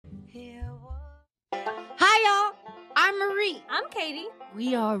Hi, y'all. I'm Marie. I'm Katie.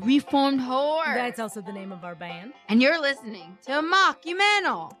 We are Reformed Whore. That's also the name of our band. And you're listening to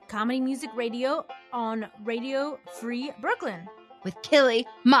Mockumental Comedy Music Radio on Radio Free Brooklyn. with Killy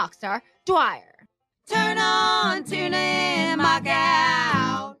Mockstar Dwyer. Turn on, tune in, mock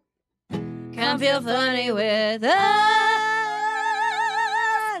out. Come feel funny with us.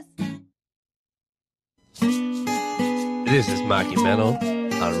 This is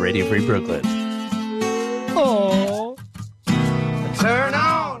Mockumental on Radio Free Brooklyn. Oh. Turn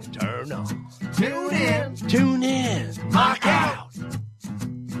on, tune in, mock out.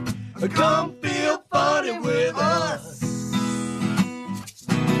 Come feel funny with us.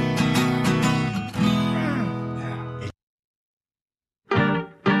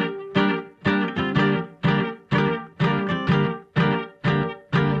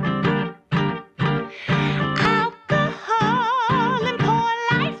 Alcohol and poor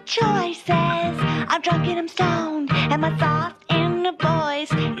life choices. I'm drunk and I'm stoned, and my soft inner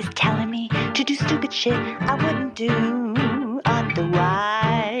voice is telling me to do stupid shit I wouldn't do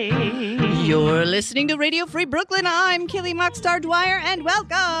otherwise. You're listening to Radio Free Brooklyn. I'm Killy Mockstar Dwyer, and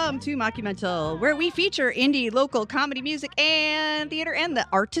welcome to Mockumental, where we feature indie, local comedy music and theater and the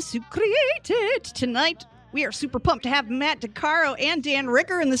artists who create it. Tonight, we are super pumped to have Matt DeCaro and Dan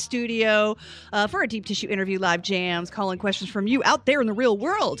Ricker in the studio for a deep tissue interview, live jams, calling questions from you out there in the real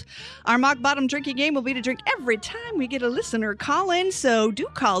world. Our mock bottom drinking game will be to drink every time we get a listener call in, so do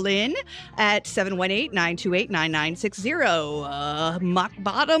call in at 718-928-9960. Mock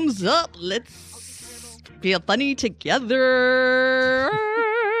bottoms up. Let's feel funny together.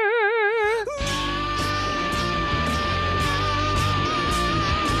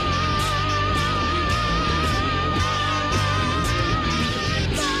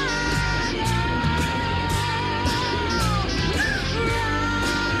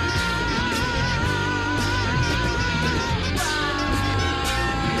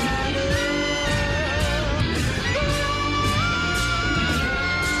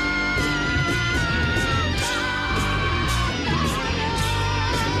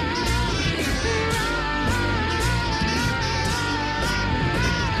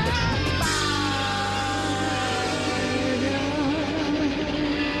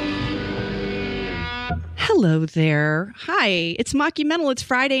 Hello there. Hi, it's Mockumental. It's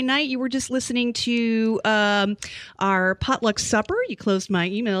Friday night. You were just listening to our potluck supper. You closed my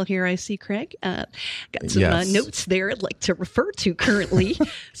email here, I see, Craig. Got some Yes. notes there I'd like to refer to currently.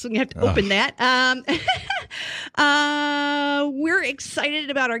 So we have to open that. We're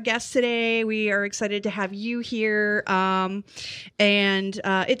excited about our guests today. We are excited to have you here. Coming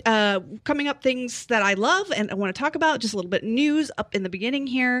up, things that I love and I want to talk about, just a little bit of news up in the beginning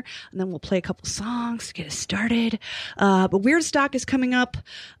here, and then we'll play a couple songs to get us started. But Weird Stock is coming up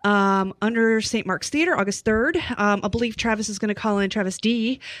under St. Mark's Theater, August 3rd. I believe Travis is going to call in. Travis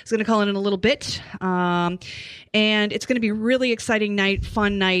D is going to call in a little bit. And it's going to be a really exciting night,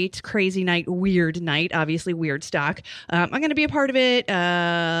 fun night, crazy night, weird night, obviously Weird Stock. I'm going to be a part of it.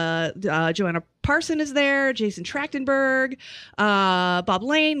 Joanna Parson is there, Jason Trachtenberg, Bob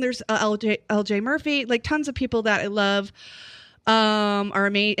Lane, there's LJ Murphy, like tons of people that I love are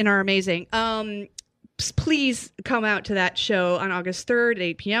amazing. Please come out to that show on August 3rd at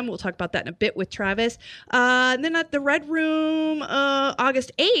 8 p.m. We'll talk about that in a bit with Travis. And then at the Red Room,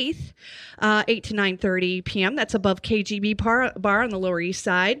 August 8th, 8 to 9:30 p.m. That's above KGB bar on the Lower East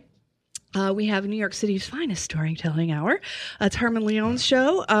Side. We have New York City's finest storytelling hour. It's Harmon Leone's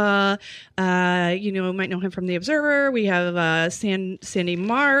show. You might know him from The Observer. We have Sandy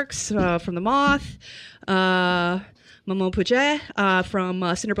Marks from The Moth. Momo Puget from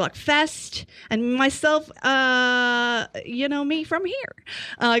Cinderblock Fest, and myself, me from here.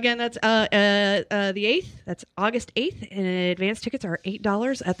 Again, that's the 8th. That's August 8th, and advance tickets are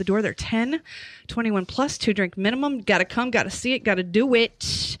 $8 at the door. They're $10, 21 plus, 2-drink minimum. Got to come, got to see it, got to do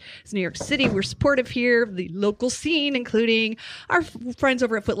it. It's New York City. We're supportive here of the local scene, including our friends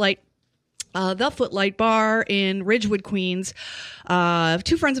over at Footlight. The Footlight Bar in Ridgewood, Queens.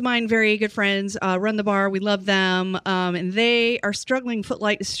 Two friends of mine, very good friends, run the bar. We love them. And they are struggling.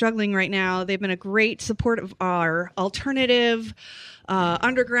 Footlight is struggling right now. They've been a great support of our alternative,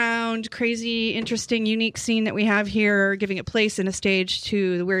 underground, crazy, interesting, unique scene that we have here, giving a place and a stage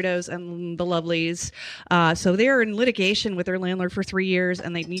to the weirdos and the lovelies. So they're in litigation with their landlord for 3 years,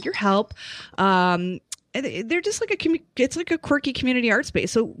 and they need your help. They're just like it's like a quirky community art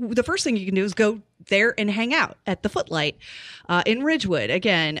space. So the first thing you can do is go there and hang out at the Footlight in Ridgewood.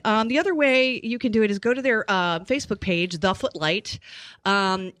 Again, the other way you can do it is go to their Facebook page, The Footlight,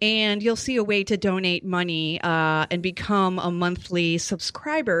 and you'll see a way to donate money and become a monthly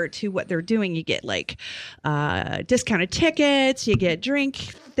subscriber to what they're doing. You get like discounted tickets, you get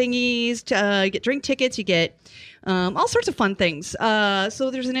drink thingies, you get drink tickets, you get all sorts of fun things. So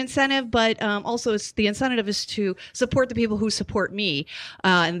there's an incentive, but also the incentive is to support the people who support me,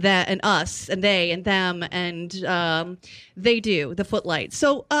 and us, and they, and them, and they do, the Footlight.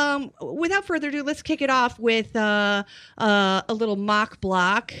 So without further ado, let's kick it off with a little mock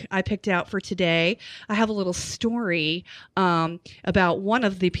block I picked out for today. I have a little story about one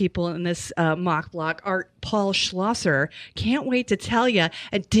of the people in this mock block, Art Paul Schlosser. Can't wait to tell you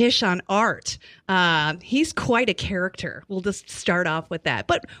a dish on Art. He's quite a character. We'll just start off with that.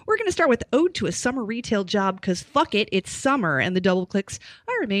 But we're going to start with Ode to a Summer Retail Job, because fuck it, it's summer, and the Double Clicks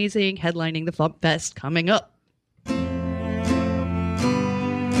are amazing, headlining the Flump Fest coming up.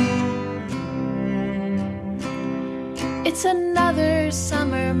 It's another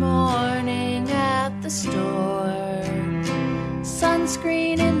summer morning at the store.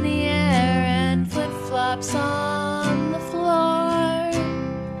 Sunscreen in the air and flip-flops on the floor.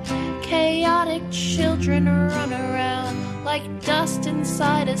 Chaotic children run around like dust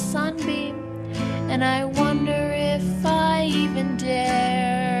inside a sunbeam. And I wonder if I even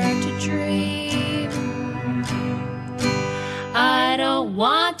dare to dream. I don't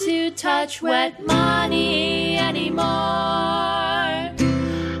want to touch wet money anymore.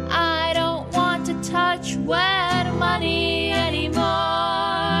 I don't want to touch wet money anymore.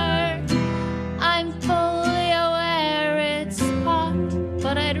 I'm fully aware it's hot,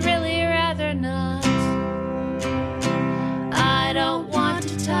 but I'd really rather not. I don't want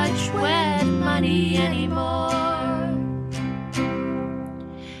to touch wet money anymore.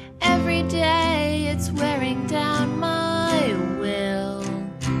 Every day it's wearing down my will,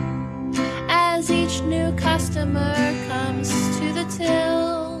 as each new customer comes to the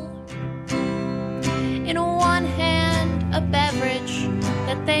till. In one hand, a beverage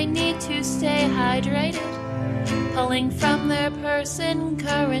that they need to stay hydrated, pulling from their purse in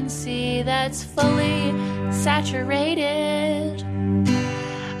currency that's fully saturated.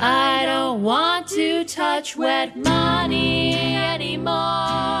 I don't want to touch wet money anymore.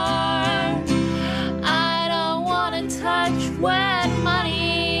 I don't want to touch wet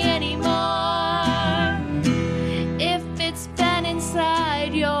money anymore. If it's been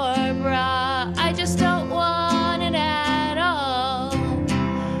inside your bra, I just don't want it at all.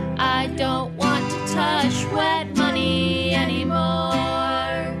 I don't want to touch wet money anymore.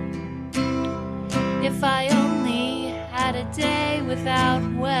 If I only had a day without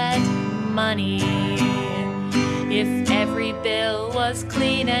wet money. If every bill was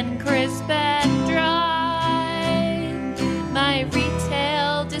clean and crisp and dry, my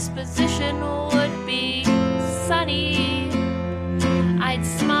retail disposition would be sunny. I'd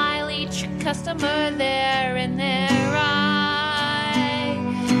smile each customer there in their eye,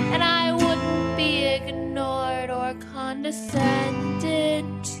 and I wouldn't be ignored or condescended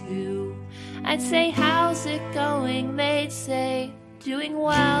to. I'd say, how's it going? They'd say, doing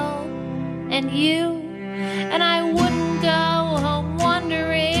well. And you? And I wouldn't go home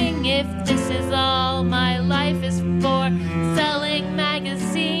wondering if this is all my life is for. Selling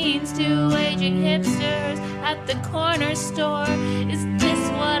magazines to aging hipsters at the corner store. Is this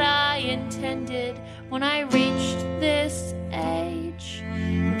what I intended when I reached this age?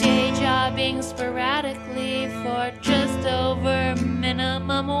 Day jobbing sporadically for just over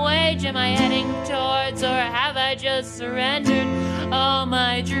minimum wage. Am I heading towards, or have I just surrendered all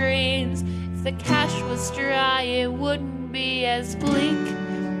my dreams? If the cash was dry, it wouldn't be as bleak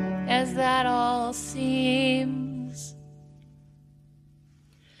as that all seems.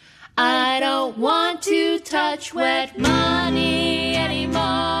 I don't want to touch wet money anymore.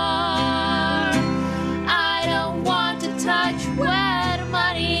 I don't want to touch wet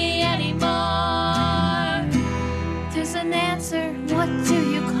money anymore. There's an answer. What do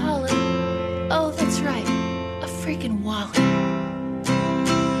you call it? Oh, that's right. A freaking wallet.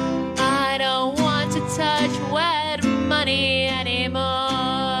 I don't want to touch wet money anymore.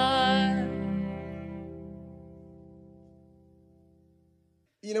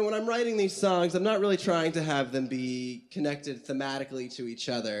 You know, when I'm writing these songs, I'm not really trying to have them be connected thematically to each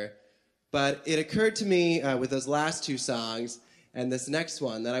other. But it occurred to me with those last two songs and this next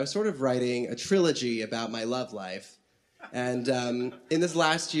one that I was sort of writing a trilogy about my love life. And in this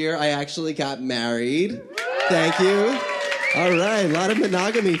last year, I actually got married. Thank you. All right, a lot of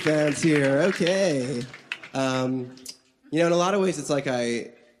monogamy fans here. Okay. You know, in a lot of ways, it's like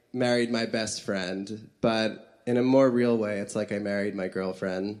I married my best friend, but in a more real way, it's like I married my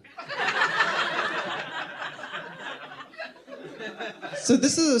girlfriend. So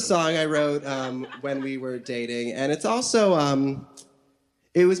this is a song I wrote when we were dating, and it's also,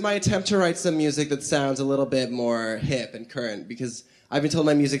 it was my attempt to write some music that sounds a little bit more hip and current, because I've been told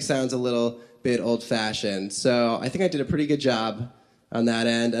my music sounds a little bit old-fashioned. So I think I did a pretty good job on that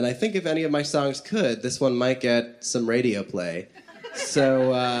end, and I think if any of my songs could, this one might get some radio play.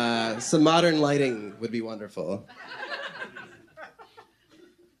 So some modern lighting would be wonderful.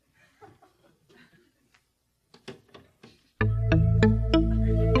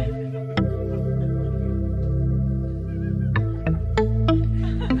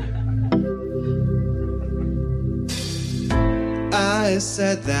 I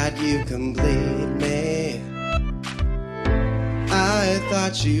said that you complete me. I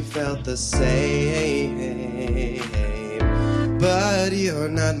thought you felt the same, but you're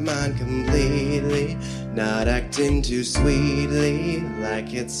not mine completely. Not acting too sweetly,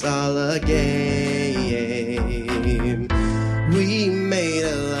 like it's all a game. We made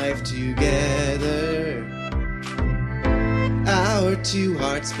a life together. Our two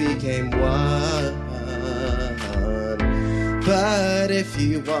hearts became one. But if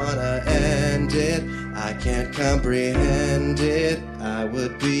you wanna end it, I can't comprehend it. I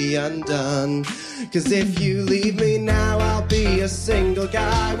would be undone. 'Cause if you leave me now, I'll be a single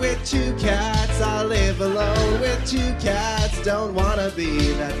guy with 2 cats. I'll live alone with 2 cats. Don't wanna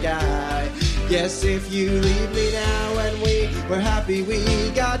be that guy. Yes, if you leave me now and we were happy we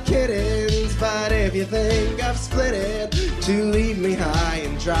got kittens. But if you think of splitting to leave me high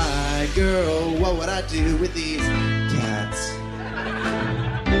and dry, girl, what would I do with these cats?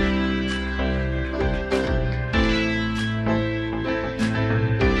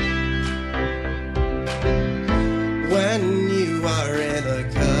 When you are in a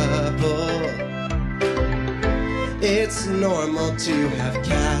couple, it's normal to have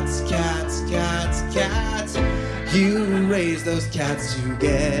cats, cats, cats, cats. You raise those cats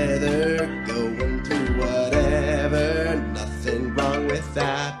together, going through whatever, nothing wrong with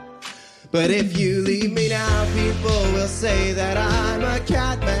that. But if you leave me now, people will say that I'm a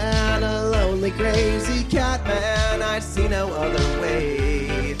cat man, a lonely, crazy cat man. I see no other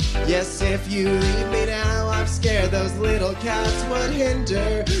way. Yes, if you leave me now, I'm scared those little cats would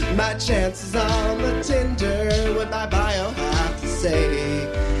hinder my chances on the Tinder. Would my bio have to say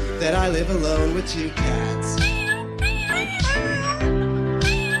that I live alone with 2 cats?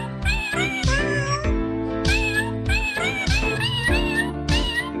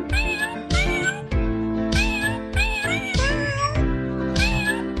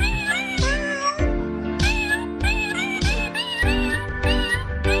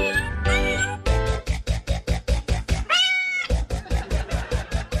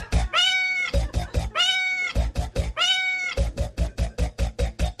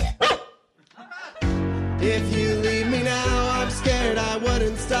 If you leave me now, I'm scared I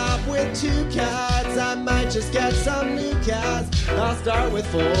wouldn't stop with 2 cats. I might just get some new cats. I'll start with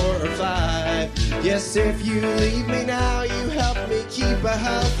 4 or 5. Yes, if you leave me now, you help me keep a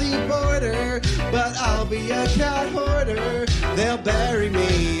healthy border. But I'll be a cat hoarder. They'll bury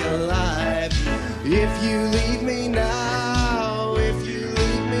me alive. If you leave me now, if you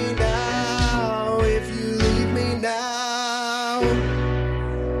leave me now, if you leave me now.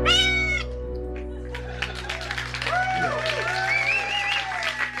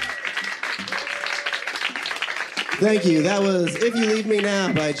 Thank you. That was If You Leave Me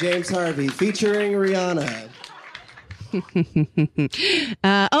Now by James Harvey featuring Rihanna.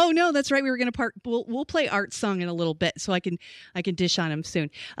 Oh no, that's right. We were going to we'll play Art's song in a little bit, so I can dish on him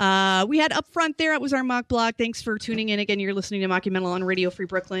soon. We had Up Front there. It was our mock blog. Thanks for tuning in again. You're listening to Mockumental on Radio Free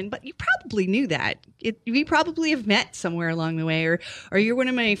Brooklyn, but you probably knew that. We probably have met somewhere along the way, or you're one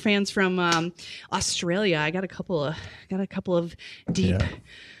of my fans from Australia. I got a couple of deep. Yeah.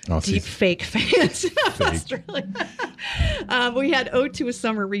 Deep fake fans in Australia. We had Ode to a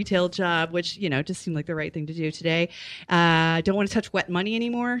Summer Retail Job, which, just seemed like the right thing to do today. Don't want to touch wet money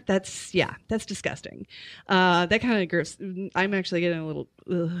anymore. That's disgusting. That kind of gross. I'm actually getting a little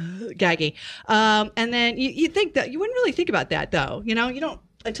gaggy. And then you think that you wouldn't really think about that, though. You don't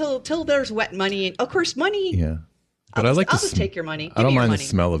until there's wet money. And of course, money. Yeah. But I'll just take your money. I don't mind the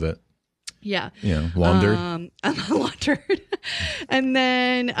smell of it. Yeah. Laundered. Laundered. And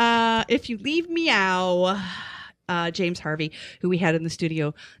then If You Leave Meow, James Harvey, who we had in the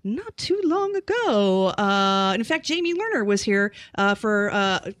studio not too long ago. In fact, Jamie Lerner was here for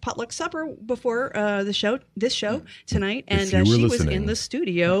potluck supper before this show tonight, and If you were she was listening. in the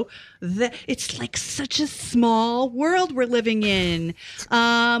studio. It's like such a small world we're living in.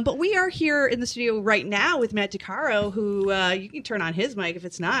 But we are here in the studio right now with Matt DeCaro, who you can turn on his mic if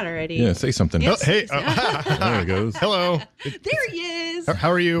it's not already. Yeah, say something. Yes. Hey, There it goes. hello. There he is.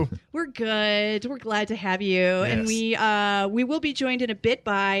 How are you? We're good. We're glad to have you. And we will be joined in a bit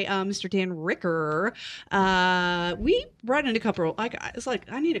by Mr. Dan Ricker. We brought in a couple. It's like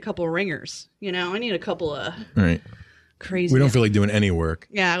I need a couple of ringers. You know, I need a couple of All right. crazy. We don't feel like doing any work.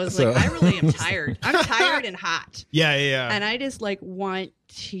 Yeah, I was So- like, I really am tired. I'm tired and hot, Yeah. and I just like want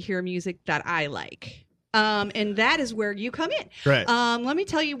to hear music that I like. And that is where you come in. Right. Let me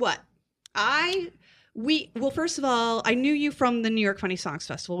tell you what well, first of all, I knew you from the New York Funny Songs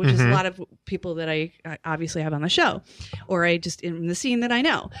Festival, which is a lot of people that I obviously have on the show, or I just in the scene that I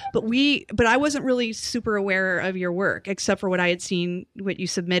know. But I wasn't really super aware of your work, except for what I had seen, what you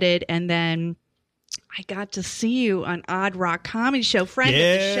submitted, and then I got to see you on Odd Rock Comedy Show, friend of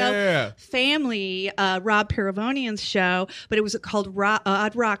the show, family, Rob Paravonian's show, but it was called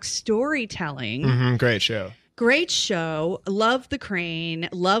Odd Rock Storytelling. Great show. Great show. Love the Crane.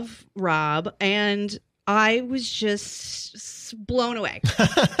 Love Rob. And I was just blown away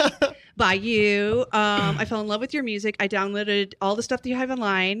by you. I fell in love with your music. I downloaded all the stuff that you have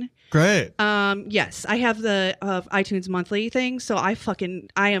online. Great. Yes, I have the iTunes monthly thing. So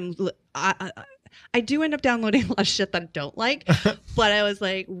I do end up downloading a lot of shit that I don't like, but I was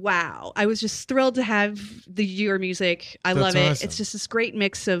like, wow. I was just thrilled to have your music. I love it. awesome. It's just this great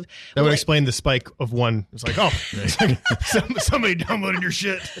mix of That would explain the spike of one. It's like, oh, somebody downloaded your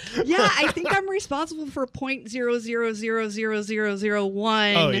shit. yeah, I think I'm responsible for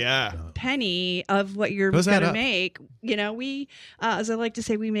 0.00000001 Oh, yeah. penny of what you're Those add gonna up. make. You know, we, as I like to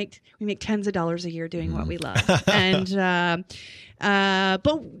say, we make tens of dollars a year doing what we love, and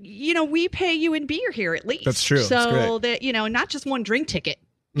but you know, we pay you in beer here at least. That's true. That's So great. that, you know, not just one drink ticket.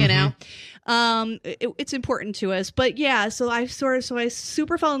 You know, it's important to us. But yeah, so I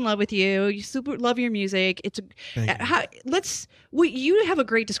super fell in love with you. You super love your music. You have a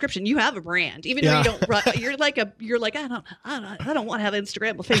great description. You have a brand, even though you don't. You're like I don't want to have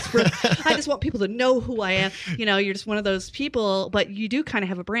Instagram or Facebook. I just want people to know who I am. You know, you're just one of those people. But you do kind of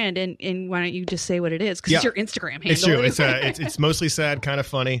have a brand, and why don't you just say what it is? Because it's your Instagram handle. It's true. It's mostly sad, kind of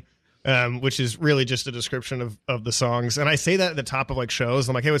funny. Which is really just a description of the songs. And I say that at the top of like shows.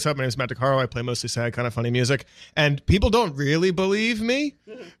 I'm like, hey, what's up? My name's Matt DeCaro. I play mostly sad, kind of funny music. And people don't really believe me.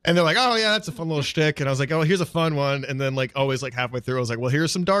 And they're like, oh, yeah, that's a fun little shtick. And I was like, oh, here's a fun one. And then like always like halfway through, I was like, well,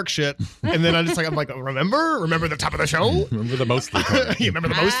 here's some dark shit. And then I'm like, remember the top of the show? Remember the mostly. You remember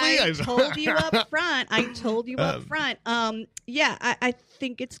the mostly? I told you up front. Yeah, I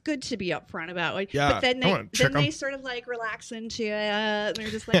think it's good to be upfront about it. Yeah, but then I wanna trick 'em. they sort of like relax into it. And they're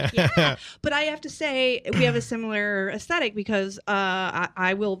just like, yeah. But I have to say, we have a similar aesthetic because if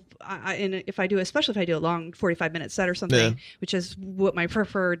I do a long 45-minute set or something, which is what my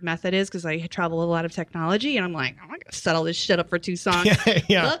preferred method is because I travel a lot of technology, and I'm like, I'm not gonna set all this shit up for 2 songs.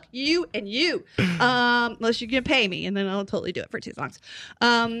 Yeah. Look, you and you, unless you're gonna pay me, and then I'll totally do it for 2 songs.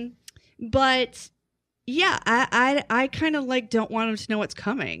 But yeah, I kind of like don't want them to know what's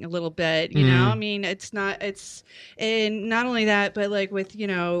coming a little bit, you know. I mean, and not only that, but like with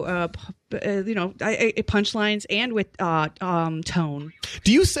punchlines and with tone.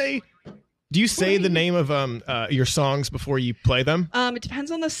 Do you say the name of your songs before you play them? It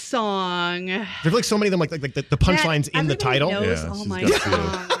depends on the song. There's like so many of them, like the punchlines in the title. Knows Yeah, all she's my got to.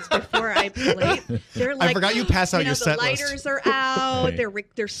 songs before I play. They're like, I forgot you pass out your set the list. lighters are out. Right.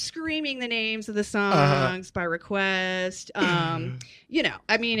 They're screaming the names of the songs by request. You know,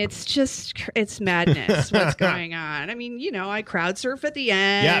 I mean, it's madness what's going on. I mean, you know, I crowd surf at the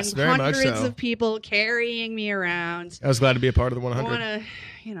end. Yes, very much Hundreds so. of people carrying me around. I was glad to be a part of the I 100. want to,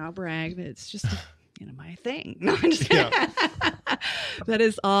 brag, but it's just, my thing. No, I'm just kidding. That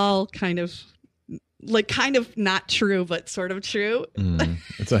is all kind of not true, but sort of true.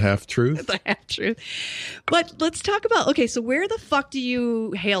 It's a half truth. It's a half truth. But let's talk about, so where the fuck do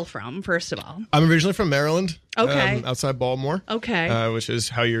you hail from, first of all? I'm originally from Maryland. Okay. Outside Baltimore. Okay. Which is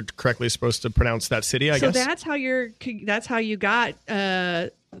how you're correctly supposed to pronounce that city, I So guess. that's how you got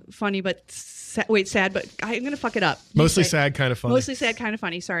funny, but sad, but I'm going to fuck it up. Mostly sad, kind of funny. Mostly sad, kind of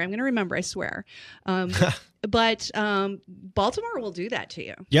funny. Sorry, I'm going to remember, I swear. But Baltimore will do that to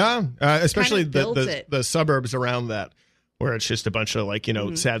you. Yeah, especially Kind of builds it. the suburbs around that, where it's just a bunch of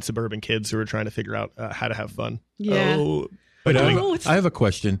sad suburban kids who are trying to figure out how to have fun. Yeah. Oh, Wait, Oh, it's- I have a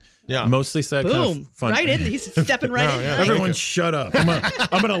question. Yeah. Mostly sad. Kind Boom. of fun. Right in. He's stepping right in. yeah. Nice. Everyone, shut up.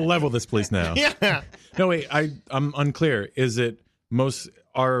 I'm gonna level this place now. Yeah. No, wait. I'm unclear. Is it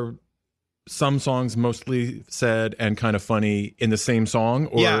are some songs mostly sad and kind of funny in the same song,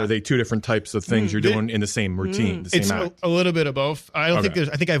 or Yeah. are they two different types of things you're doing in the same routine? The same It's act? a little bit of both. I don't think Okay.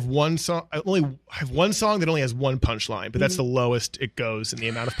 I think I have one song. I have one song that only has one punchline, but that's the lowest it goes in the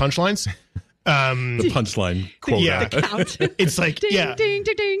amount of punchlines. The punchline quota. Yeah. Count. It's like ding, yeah. ding,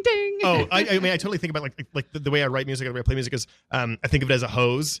 ding, ding, ding. Oh, I mean, I totally think about like the way I write music and the way I play music is I think of it as a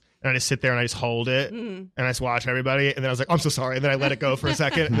hose, and I just sit there and I just hold it and I just watch everybody, and then I was like, oh, I'm so sorry, and then I let it go for a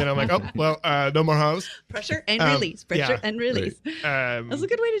second, and then I'm like, oh, well, no more hose. Pressure and release. Pressure yeah. and release. That's a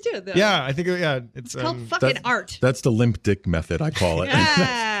good way to do it, though. Yeah, I think it's It's called fucking art. That's the limp dick method, I call it.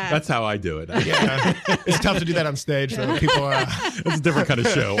 Yeah. That's how I do it. yeah. It's tough to do that on stage, so people. It's a different kind of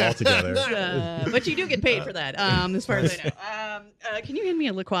show altogether. But you do get paid for that, as far as I know. Can you hand me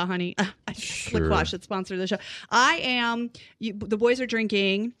a La Croix, honey? Sure. La Croix should sponsor the show. I am. The boys are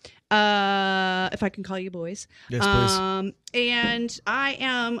drinking. If I can call you boys. Yes, please. And I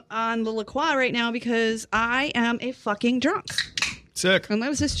am on the La Croix right now because I am a fucking drunk. Sick. And that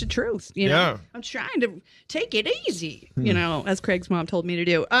was just the truth. You know, Yeah. I'm trying to take it easy, you know, as Craig's mom told me to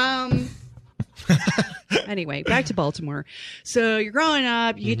do. Anyway, back to Baltimore. So you're growing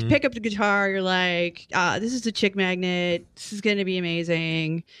up, you get to pick up the guitar, you're like, this is a chick magnet. This is going to be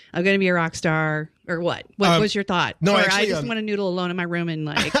amazing. I'm going to be a rock star. Or what? What was your thought? no, or actually, I just want to noodle alone in my room and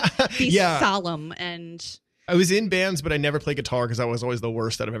like be Yeah. solemn and... I was in bands, but I never played guitar because I was always the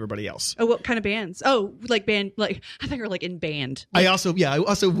worst out of everybody else. Oh, what kind of bands? Oh, like band, like, I thought you were like in band. I also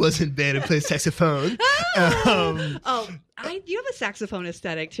was in band and played saxophone. You have a saxophone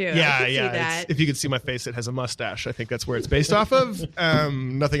aesthetic too. I Yeah, can see yeah. that. If you could see my face, it has a mustache. I think that's where it's based off of.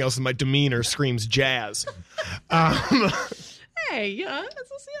 Nothing else in my demeanor screams jazz. Hey, yeah,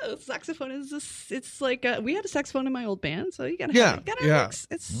 saxophone is this. It's like we had a saxophone in my old band, so you gotta Yeah, have it. yeah.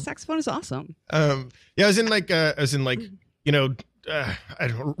 It's saxophone is awesome. Yeah, I was in you know, I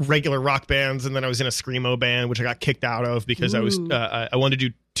don't know, regular rock bands, and then I was in a screamo band, which I got kicked out of because I wanted to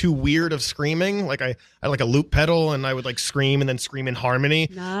do too weird of screaming. Like I had like a loop pedal, and I would like scream and then scream in harmony.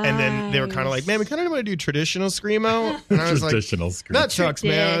 And then they were kind of like, "Man, we kind of want to do traditional screamo." And I was Traditional like, scream. "That sucks,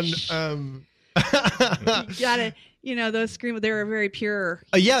 man." You gotta, those screamo. They were very pure.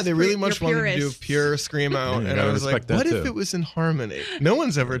 Yeah, they really much You're wanted to do purists. pure screamo, You and gotta I was like, respect that "What if too. it was in harmony?" No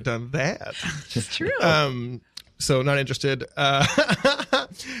one's ever done that. It's true. So not interested.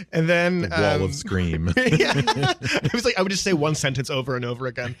 And then Wall of scream. yeah, it was like I would just say one sentence over and over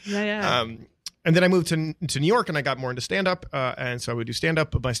again. Yeah. And then I moved to New York, and I got more into stand up, and so I would do stand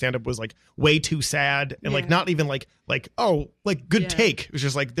up. But my stand up was like way too sad, and like not even like good take. It was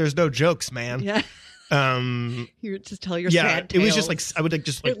just like there's no jokes, man. Yeah. You just tell your Yeah, sad it tales. was just like I would like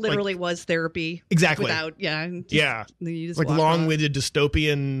just like it literally was therapy. Exactly. Without yeah. You just like walk long-winded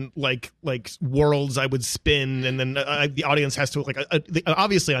dystopian like worlds I would spin, and then the audience has to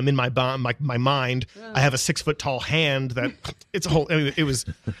obviously I'm in my mind. I have a 6 foot tall hand that it's a whole. I mean, it was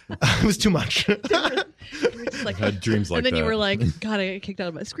too much. off. You were just like, Had dreams like and then that. you were like, God, I got kicked out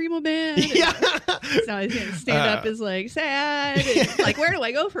of my screamo band. yeah. So stand up is like sad. And it's like, where do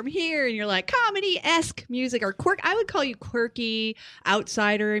I go from here? And you're like, comedy-esque music or I would call you quirky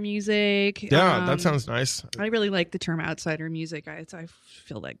outsider music. Yeah, that sounds nice. I really like the term outsider music. I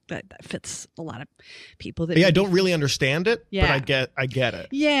feel like that fits a lot of people. That Yeah, I don't really understand it, Yeah. but I get it.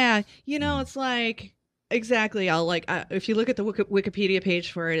 Yeah, it's like exactly. I'll like if you look at the Wikipedia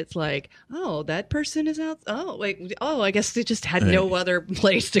page for it, it's like, oh, that person is out. Oh, wait. Oh, I guess they just had no other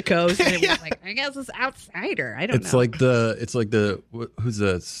place to go. So they were like, I guess it's outsider. I don't know. It's like the who's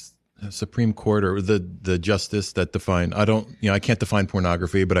the Supreme Court or the justice that define. I can't define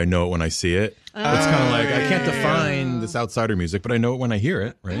pornography, but I know it when I see it. It's kind of like I can't define this outsider music, but I know it when I hear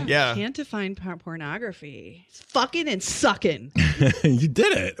it. Right? Yeah. Can't define pornography. It's fucking and sucking. You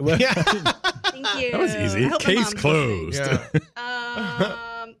did it. Well, Yeah. Thank you. that was easy. I hope my Case mom's closed.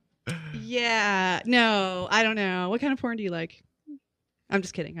 Yeah. Yeah. No, I don't know. What kind of porn do you like? I'm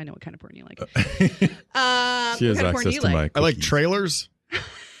just kidding. I know what kind of porn you like. She has what kind of porn do access you to my. I like cookies. trailers.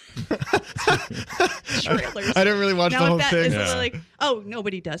 Trailers. I didn't really watch Now, the if whole that thing. is Yeah. like, oh,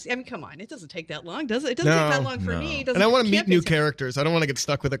 nobody does. I mean, come on, it doesn't take that long, does it? It doesn't No. take that long for No. me. It And I want to meet can't new be- characters. I don't want to get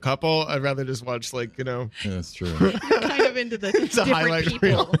stuck with a couple. I'd rather just watch Yeah, that's true. You're kind of into the a different highlight people.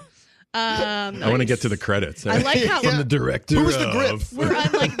 reel. I want to get to the credits. I like how from the director. Who was the grip? of- we're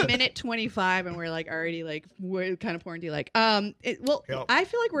on like minute 25 and we're like already like, what kind of porn do you like? Yeah. I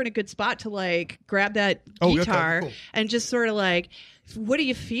feel like we're in a good spot to like grab that Oh, okay, guitar cool. and just sort of like what are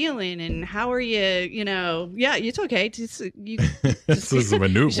you feeling and how are you know, yeah, it's okay. You This is a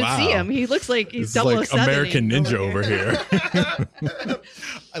maneuver. you should Wow. see him. He looks like he's This is like 007 American Ninja over here.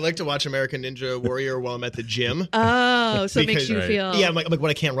 I like to watch American Ninja Warrior while I'm at the gym. Oh, so it makes Because- you Right. feel. Yeah, I'm like when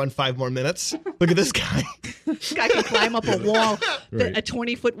I can't run 5 more minutes. Look at this guy. This guy can climb up a wall, Right. a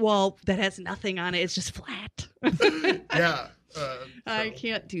 20-foot wall that has nothing on it. It's just flat. Yeah. I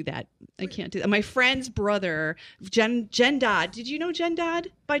can't do that. I can't do that. My friend's brother, Jen Dodd. Did you know Jen Dodd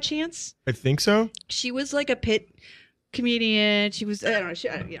by chance? I think so. She was like a pit comedian. She was, I don't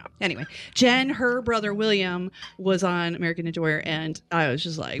know. Anyway, Jen, her brother William was on American Ninja Warrior, and I was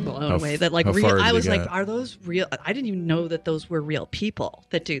just like blown How away that like how real. far did I they was like, get? are those real? I didn't even know that those were real people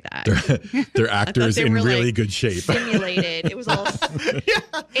that do that. They're actors they in were, really like, good shape. Simulated. It was all.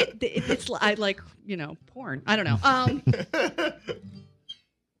 It's I like porn. I don't know.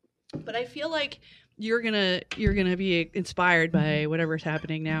 But I feel like you're gonna be inspired by whatever's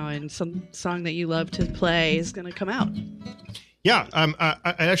happening now, and some song that you love to play is gonna come out. Yeah.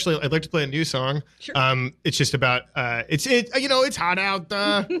 I'd like to play a new song. Sure. It's just about it's hot out,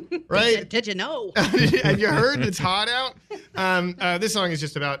 right? Did you know? Have you heard it's hot out? This song is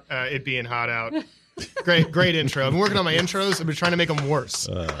just about it being hot out. Great intro. I've been working on my intros. I've been trying to make them worse.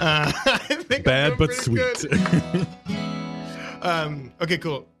 I think I'm Bad but doing sweet. pretty good. Okay,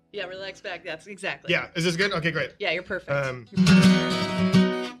 cool. Yeah, relax back. That's exactly. Yeah, is this good? Okay, great. Yeah, you're perfect.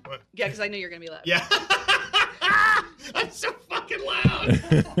 What? Yeah, because I know you're gonna be loud. Yeah. I'm so fucking loud.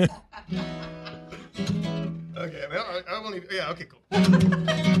 Okay, I won't even, yeah, okay, cool.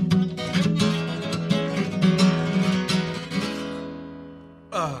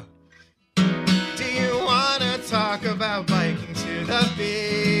 Do you wanna talk about biking to the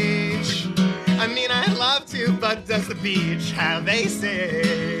beach? I mean, I'd love to, but does the beach have AC?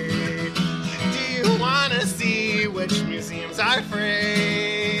 Do you wanna see which museums are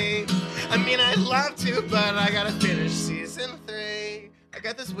free? I mean, I'd love to, but I gotta finish season 3. I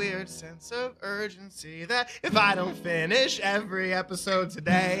got this weird sense of urgency that if I don't finish every episode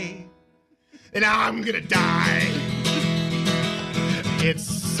today, then I'm gonna die. It's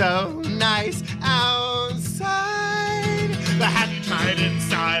so nice outside, but have you tried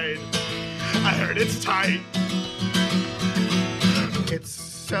inside? I heard it's tight. It's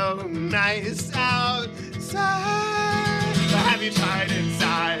so nice outside, but have you tried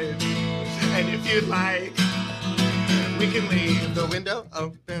inside? And if you'd like, we can leave the window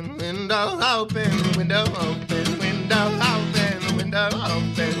open, window open, window open, window open, window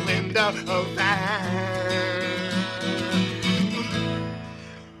open, window open.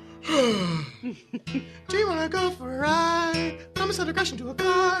 Do you wanna go for a ride? From a Southern Crush into a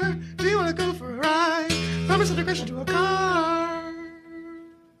car. Do you wanna go for a ride? From a Southern Crush into a car.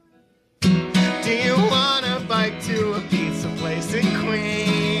 Do you wanna bike to a pizza place in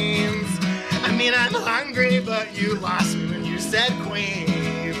Queens? I mean, I'm hungry, but you lost me when you said Queens.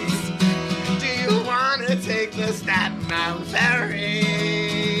 Do you wanna take the Staten Island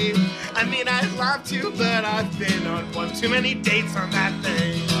ferry? I mean, I'd love to, but I've been on one too many dates on that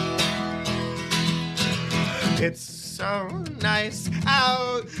thing. It's so nice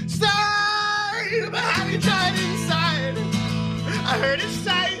outside, but have you tried inside? I heard it's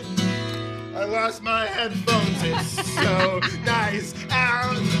tight. I lost my headphones. It's so nice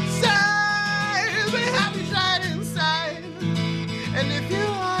outside, but have you tried inside? And if you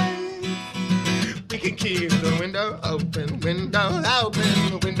like, we can keep the window open, window open,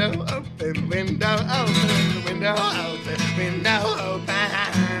 the window open, window open, the window open, window open.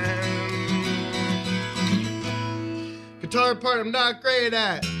 Guitar part I'm not great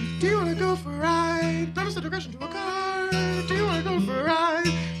at. Do you wanna go for a ride? Promise the digression to a car. Do you wanna go for a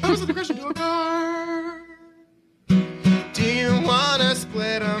ride? Promise the digression to a car. Do you wanna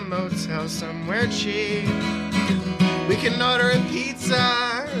split a motel somewhere cheap? We can order a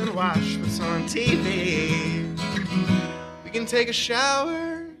pizza and watch what's on TV. We can take a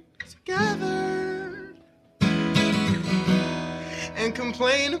shower together and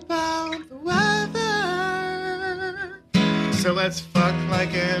complain about the weather. So let's fuck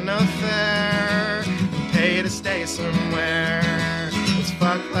like an affair and pay to stay somewhere. Let's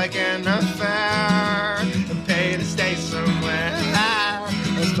fuck like an affair and pay to stay somewhere.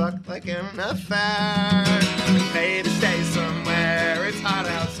 Let's fuck like an affair and pay to stay somewhere. It's hot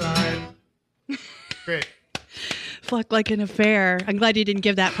outside. Great. Fuck like an affair. I'm glad you didn't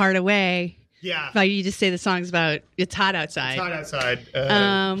give that part away. Yeah. But you just say the song's about it's hot outside. It's hot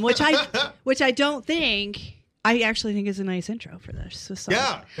outside. Which I don't think. I actually think is a nice intro for this song.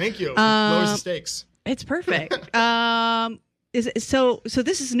 Yeah, thank you. Lowers the stakes. It's perfect. Is it, so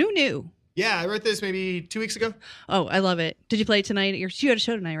this is new. Yeah, I wrote this maybe 2 weeks ago. Oh, I love it. Did you play tonight? You had a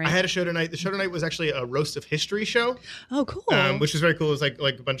show tonight, right? I had a show tonight. The show tonight was actually a roast of history show. Oh, cool. Which is very cool. It's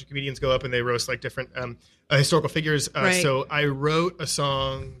like a bunch of comedians go up and they roast like different historical figures. Right. So I wrote a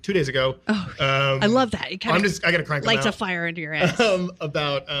song 2 days ago. Oh, I love that. It kind of I gotta crank them lights a out. fire into your ass.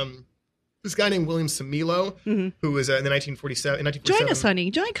 About this guy named William Samilo, who was in the 1947. Join us,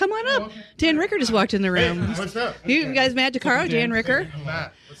 honey. Come on up. Dan Ricker just walked in the Hey, room. what's up? You guys mad Caro? Dan Ricker.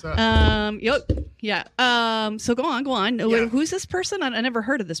 Matt, what's up? Yep. Yeah. So go on. Yeah. Who's this person? I never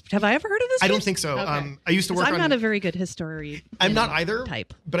heard of this. Have I ever heard of this? I don't person? think so. Okay. I used to work I'm on. not a very good history. I'm not either.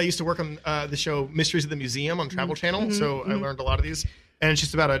 Type. But I used to work on the show Mysteries of the Museum on Travel Channel, Mm-hmm. so I learned a lot of these. And it's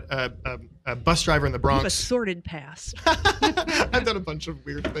just about a bus driver in the You have a Bronx. sordid past. I've done a bunch of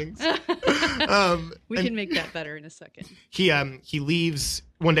weird things. We and can make that better in a second. he leaves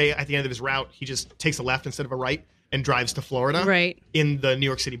one day at the end of his route. He just takes a left instead of a right and drives to Florida. Right. In the New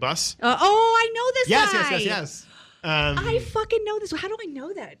York City bus. I know this guy. Yes. I fucking know this. How do I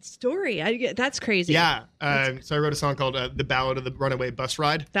know that story? That's crazy. Yeah. So I wrote a song called "The Ballad of the Runaway Bus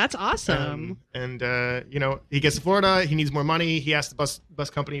Ride." That's awesome. He gets to Florida. He needs more money. He asks the bus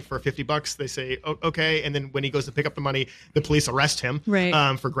company for $50. They say okay, and then when he goes to pick up the money, the police arrest him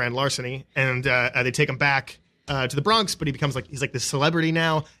Right. For grand larceny, and they take him back to the Bronx. But he becomes he's like this celebrity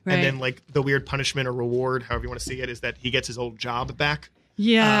now, Right. and then like the weird punishment or reward, however you want to see it, is that he gets his old job back.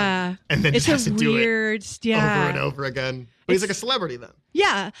 Yeah. And then it's just has a to do it weird, over and over again. But he's like a celebrity then.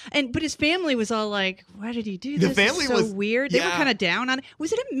 Yeah, but his family was all like, "Why did he do The this? family It's so was weird." They were yeah. kind of down on it.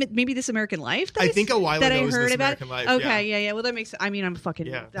 Was it maybe This American Life? I think a while that ago I was heard This about. American Life, Okay, yeah. yeah. Well, that makes. I mean, I'm fucking.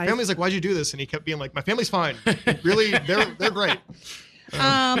 Yeah. The family's like, "Why'd you do this?" And he kept being like, "My family's fine. Really, they're great."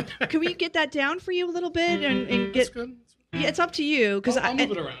 Can we get that down for you a little bit and get? Yeah, it's up to you because I'll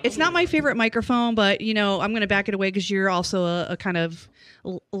move it around. It's not my favorite microphone, but I'm going to back it away because you're also a kind of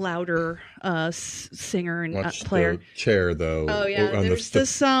louder singer and Watch player. the chair though. Oh yeah, on there's the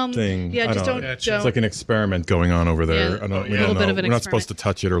this thing. Yeah, I just don't. Yeah, It's like an experiment going on over there. Yeah, I don't, we a don't little bit know. of an We're not experiment. supposed to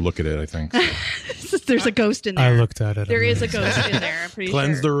touch it or look at it. I think. There's a ghost in there. I looked at it. There is a ghost in there. I'm pretty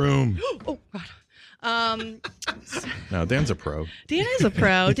Cleanse sure. the room. Oh God. No, Dan's a pro. Dan is a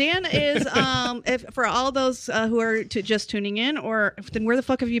pro. Dan is for all those who are just tuning in, or then where the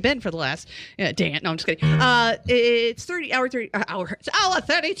fuck have you been for the last? Dan, no, I'm just kidding. It's 32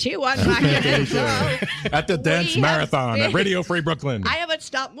 on my show. At the dance We have marathon at been- Radio Free Brooklyn. I haven't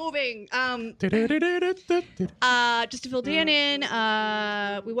stopped moving. Just to fill Dan in,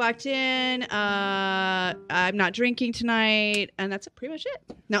 we walked in. I'm not drinking tonight, and that's pretty much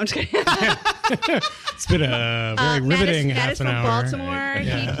it. No, I'm just kidding. It's been a very riveting Matt half is an from hour. Baltimore.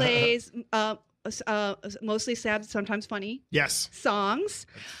 Yeah. He plays mostly sad, sometimes funny Yes. songs.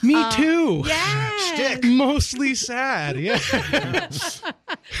 Me too. Yeah. Shtick. Mostly sad. Yeah.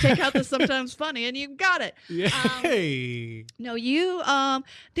 Take out the sometimes funny, and you got it. Hey. No, you.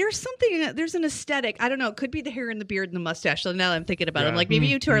 There's an aesthetic. I don't know. It could be the hair and the beard and the mustache. So now that I'm thinking about it, I'm like maybe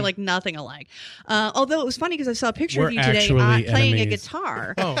you two are like nothing alike. Although it was funny because I saw a picture We're of you today actually playing a enemies.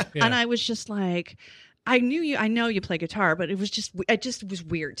 guitar, Oh, yeah. and I was just like. I know you play guitar, but it just was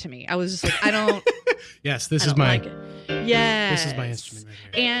weird to me. I was just like, I don't Yes, this I is don't my like it. Yeah. this is my instrument right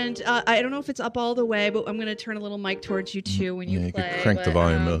here. And I don't know if it's up all the way, but I'm going to turn a little mic towards you too when you Yeah, you play. could crank the but,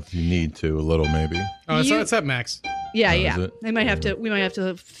 volume if you need to a little, maybe. Oh, You- it's up, Max. Yeah, Oh, yeah. is it? We might have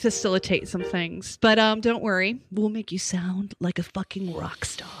to facilitate some things, but don't worry, we'll make you sound like a fucking rock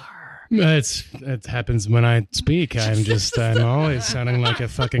star. It happens when I speak. I'm always sounding like a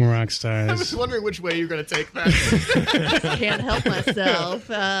fucking rock star. I was wondering which way you're going to take that. Can't help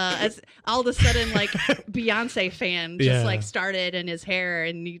myself. As all of a sudden, like Beyonce fan just Yeah. like started in his hair,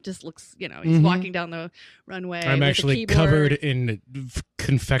 and he just looks, he's walking down the runway. I'm with a actually keyboard. covered in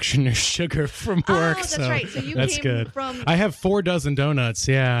confectioner's sugar from Oh, work. that's so right. So you that's came good. from- I have 4 dozen donuts.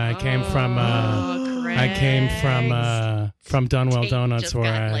 Yeah, I came from. I came from Dunwell Tape Donuts, just where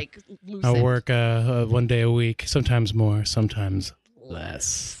got, I like, loosened. work 1 day a week, sometimes more, sometimes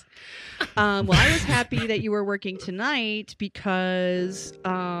less. Well, I was happy that you were working tonight because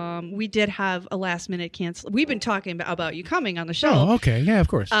we did have a last minute cancel. We've been talking about you coming on the show. Oh, okay, yeah, of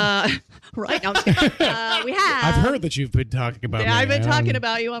course. Right now, we have. I've heard that you've been talking about. Yeah, me. I've been talking Um,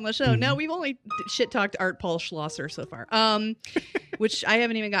 about you on the show. No, we've only shit talked Art Paul Schlosser so far, which I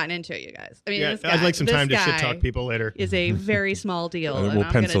haven't even gotten into, you guys. I mean, Yeah, this guy, I'd like some this time to guy shit talk people later. Is a very small deal, And and we'll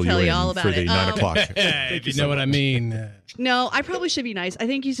I'm going to pencil tell you you in all about for it. the 9 o'clock. if you know what I mean. No, I probably should be nice. I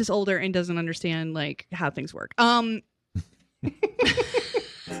think he's just older and doesn't understand like how things work.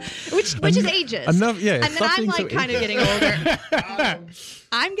 Which is ages. Enough, yeah. And then stop I'm being like so kind of ageist. getting older.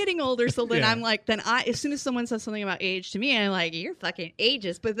 I'm getting older, so then Yeah. I'm like, as soon as someone says something about age to me, I'm like, you're fucking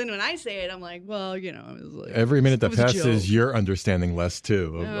ageist. But then when I say it, I'm like, well, you know, it was like, Every minute it that was a passes, joke. you're understanding less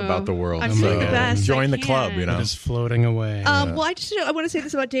too about the world. I'm so doing the best join I the club, can. you know. Just floating away. Well, I want to say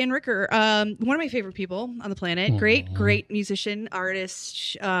this about Dan Ricker, one of my favorite people on the planet. Great musician,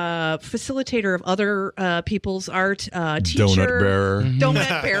 artist, facilitator of other people's art, teacher, Donut bearer.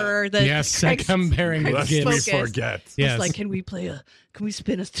 donut bearer. The yes, Craig's- I'm bearing the Craig's gifts. focus. Forget. It's Yes. like, can we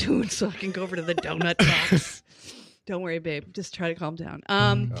spin a tune so I can go over to the donut box? Don't worry, babe. Just try to calm down.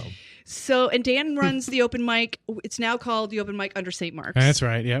 So, and Dan runs the open mic. It's now called the Open Mic under St. Mark's. That's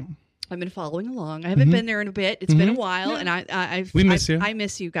right. Yep. I've been following along. I haven't been there in a bit. It's been a while, and We miss you. I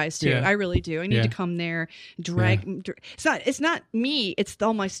miss you guys too. Yeah. I really do. I need Yeah. to come there. It's not me. It's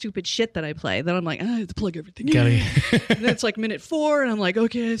all my stupid shit that I play. That I'm like, I have to plug everything in. Gotta- And then it's like minute 4, and I'm like,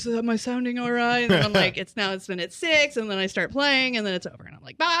 okay, so am I sounding all right? And then I'm like, it's minute 6, and then I start playing, and then it's over, and I'm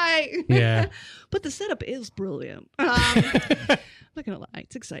like, bye. Yeah. But the setup is brilliant. I'm not gonna lie,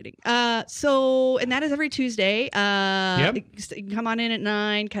 it's exciting. So, and that is every Tuesday. Yep. You can come on in at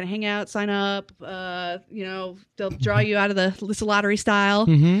 9, kind of hang out, sign up. You know, they'll draw you out of the lottery style.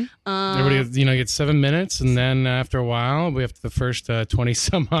 Everybody, gets 7 minutes, and then after a while, we have the first 20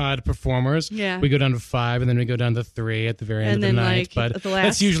 some odd performers. Yeah. We go down to 5, and then we go down to 3 at the very end And of the then, night. like, But the last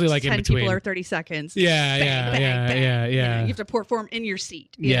that's usually like 10 in between. people are 30 seconds. Yeah, Bang, yeah, bang, yeah, bang. yeah, You know, yeah. you have to perform in your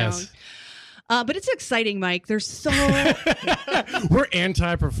seat. You Yes. know? But it's exciting, Mike. There's so We're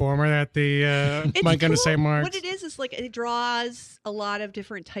anti-performer at the It's Mike under cool. St. Mark's. What it is like it draws a lot of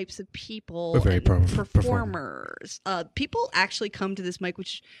different types of people. We're very and performers. People actually come to this mic,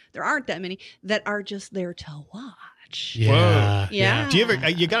 which there aren't that many, that are just there to watch. Yeah. Yeah. Do you ever?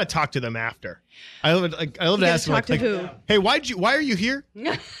 You got to talk to them after. I love to gotta ask them, talk to who? Hey, why are you here? In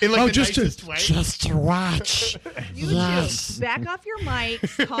like Oh, the just nicest way. to watch. You two, back off your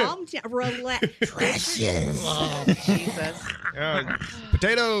mics, calm down, relax. Oh, Jesus.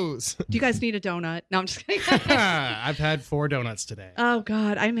 Potatoes. Do you guys need a donut? No, I'm just kidding. I've had 4 donuts today. Oh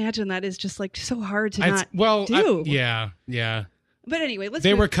God, I imagine that is just like so hard to not do. Yeah. But anyway,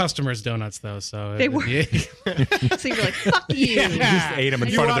 They were customers' donuts though, so They were. Yeah. So you're like, fuck you. You just ate them in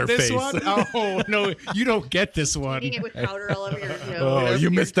You front want of their this face. one? Oh no, you don't get this one. Eating it with powder all over your Oh,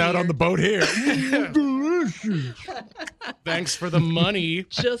 you missed out on the boat here. Thanks for the money.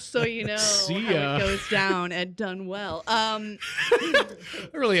 Just so you know See how ya. it goes down and done well. I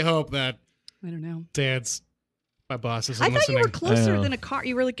really hope that I don't know. Dad's my boss isn't I thought listening. you were closer know. than a car.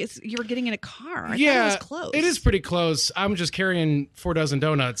 You were like you were getting in a car. I thought Yeah, it was close. it is pretty close. I'm just carrying 4 dozen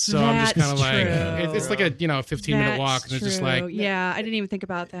donuts, so I'm just That's kind of like true. it's like a 15-minute walk, and it's just like yeah, I didn't even think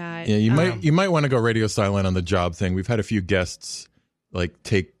about that. Yeah, you might want to go radio silent on the job thing. We've had a few guests like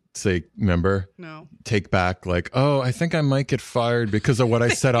take back like, oh, I think I might get fired because of what I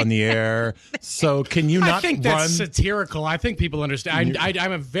said on the air. So can you not I think run? that's satirical. I think people understand.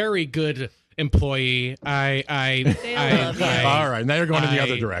 I'm a very good employee. They love you. All right, now you're going in the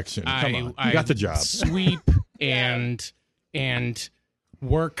other direction. Come on, you got the job. Sweep and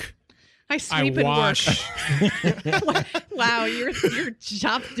work. I sweep and wash. work. Wow, your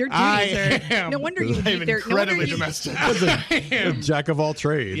job, your duties I are. am. No wonder you I'm eat their. No wonder incredibly you domestic. Jack of all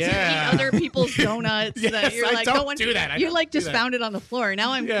trades. eat Yeah. other people's donuts. Yes, that you're I like, don't no one, do that. I you don't like do just that. found it on the floor.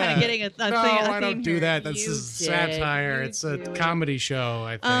 Now I'm kind Yeah. of getting a thing. No, I don't theme do here. that. That's You a satire. did. It's You a do it. comedy show,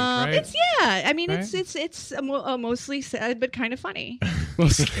 I think, right? It's I mean, Right? it's mostly sad, but kind of funny. I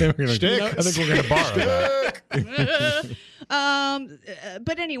think we're gonna borrow that.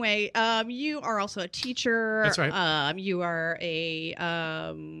 But anyway, you are also a teacher. That's right. You are a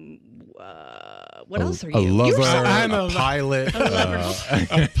what else are you? A lover, I'm a a pilot.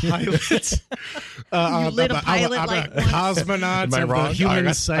 a pilot. You lit a pilot I'm like a once. cosmonaut Am I of wrong? the human I got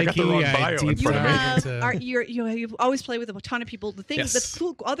the psyche. wrong I bio in deep front of me. dive into- You've always played with a ton of people. The thing, Yes.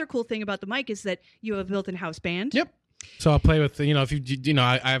 the other cool thing about the mic is that you have a built-in house band. Yep. So I'll play with, if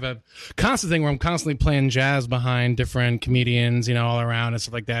I have a constant thing where I'm constantly playing jazz behind different comedians, all around and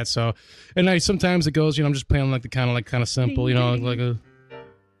stuff like that. So, and sometimes it goes, I'm just playing like the kind of simple, like a.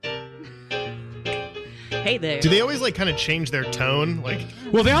 Hey there. Do they always like kind of change their tone? Like,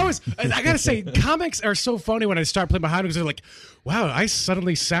 Well, they always, I gotta say, comics are so funny when I start playing behind them because they're like, wow, I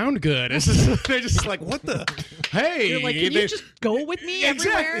suddenly sound good. It's just, they're just like, what the? Hey. You're like, can you just go with me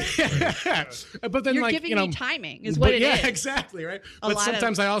everywhere? Exactly. But then, You're like, giving me timing, is what but it yeah, is. exactly, right. A But lot of-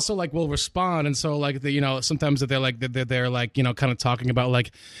 sometimes I also like will respond, and so like sometimes that they're like they're like kind of talking about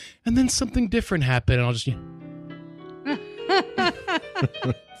like, and then something different happened, and I'll just.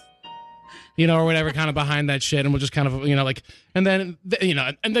 Or whatever, kind of behind that shit, and we'll just kind of, like, and then,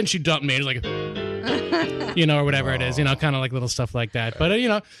 and then she dumped me. It's like, or whatever it is, kind of like little stuff like that. But,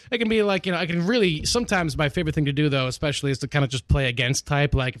 it can be like, I can really, sometimes my favorite thing to do, though, especially is to kind of just play against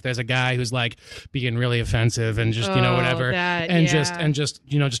type. Like if there's a guy who's like being really offensive and just, whatever.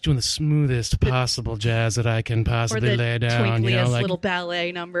 Just doing the smoothest possible jazz that I can possibly lay down. Twinklest little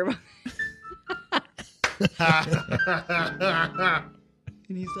ballet number.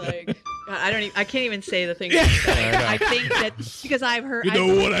 And he's like, God, I can't even say the thing. I think that because I've heard. You know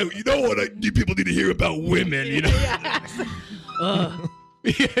what people need to hear about women.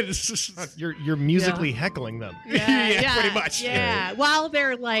 It's just, You're musically heckling them. Yeah, pretty much. Yeah, while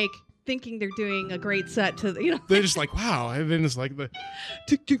they're like thinking they're doing a great set to they're just like, wow, and then it's like can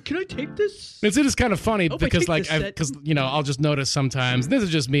I take this? It is kind of funny because take this set. I'll just notice sometimes this is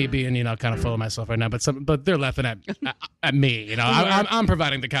just me being kind of full of myself right now, but they're laughing at me. I'm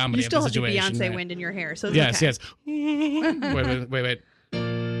providing the comedy. You still of the have situation. the Beyonce right? wind in your hair, so it's yes, okay. yes. Wait.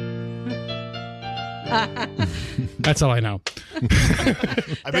 That's all I know.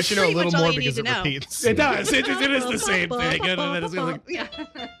 I bet you know a little more because it repeats. It does. It is the same thing.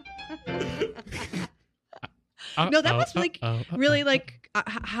 No, that was like really like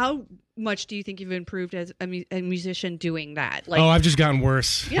how much do you think you've improved as a musician doing that? Like, I've just gotten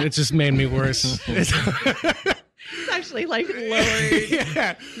worse. Yeah. It's just made me worse. It's actually like lowered.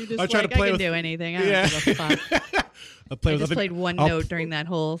 Yeah. You're just I'll try to play I can with, do anything. I don't give a fuck. I just played one note during that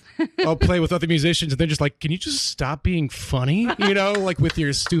whole. I'll play with other musicians, and they're just like, "Can you just stop being funny?" Like with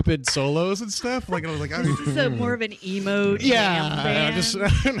your stupid solos and stuff. Like I was like, "This is more of an emo jam band."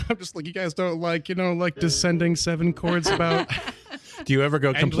 I'm just like, you guys don't like descending 7 chords about. Do you ever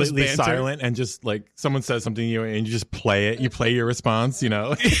go completely silent and just like someone says something to you and you just play it? You play your response,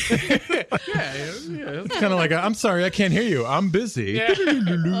 Yeah. It's kind of like, I'm sorry, I can't hear you. I'm busy. Yeah.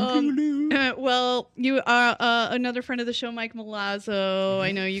 Well, you are another friend of the show, Mike Milazzo.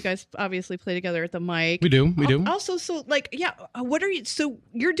 I know you guys obviously play together at the mic. We do. Also, so like, what are you? So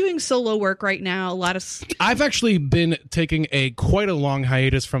you're doing solo work right now. A lot of. I've actually been taking quite a long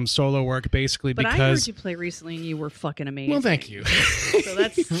hiatus from solo work, basically but because. I heard you play recently, and you were fucking amazing. Well, thank you. So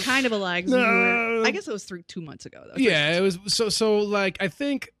that's kind of a lie. No. I guess it was 2 months ago, though. Yeah, it was so like I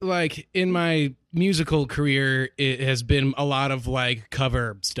think like in my musical career it has been a lot of like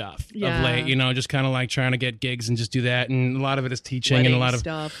cover stuff of late, just kind of like trying to get gigs and just do that, and a lot of it is teaching and a lot of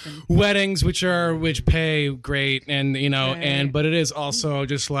stuff weddings which pay great, and and but it is also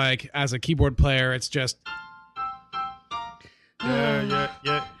just like as a keyboard player it's just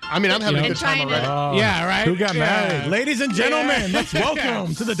Yeah. I mean, I'm having a good time already. Yeah, right? Who got married? Ladies and gentlemen, let's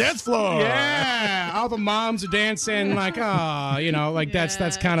welcome to the dance floor. Yeah. All the moms are dancing like,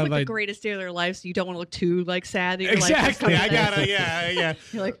 that's kind of like the greatest day of their lives. So you don't want to look too like sad. That exactly. I gotta, yeah.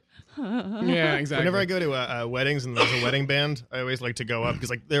 You're like, yeah, exactly. Whenever I go to weddings and there's a wedding band, I always like to go up because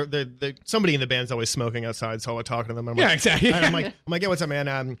like they're somebody in the band's always smoking outside, so I'll talk to them. And I'm like, exactly. I'm like, yeah, what's up,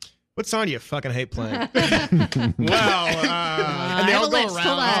 man? What song do you fucking hate playing? Well, and they all go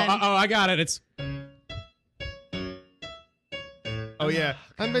around. I got it. It's. Oh yeah,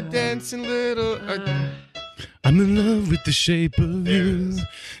 I'm a dancing little. I'm in love with the shape of you.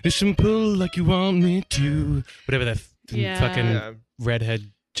 It's simple like you want me to. Whatever that fucking redhead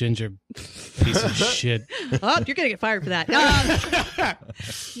ginger piece of shit. Oh, you're gonna get fired for that.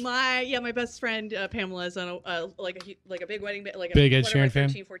 My best friend Pamela is on a big wedding, like a big Ed Sheeran fan,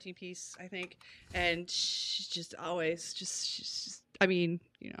 14 piece, I think, and she's just always just. I mean,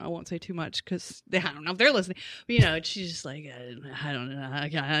 I won't say too much because I don't know if they're listening. But she's just like, I don't know. I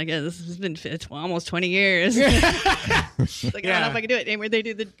guess this has been almost 20 years. Like, I don't know if I can do it. And where they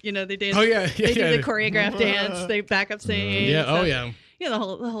do the, they dance. Oh yeah, they do the choreographed dance. They back up singing. Yeah. Oh yeah. Yeah, the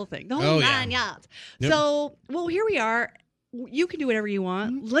whole thing, the whole 9 yards. Yep. So, well, here we are. You can do whatever you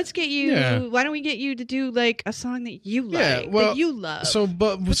want. Let's get you. Yeah. Why don't we get you to do like a song that you like, that you love?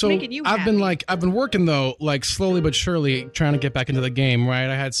 I've been working though, like slowly but surely, trying to get back into the game. Right,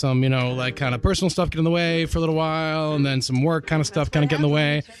 I had some, like kind of personal stuff get in the way for a little while, and then some work kind of stuff kind of get in the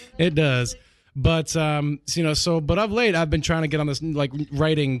way. It does. But but of late I've been trying to get on this like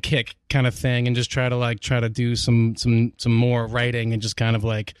writing kick kind of thing, and just try to do some more writing and just kind of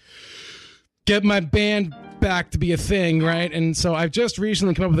like get my band back to be a thing, right? And so I've just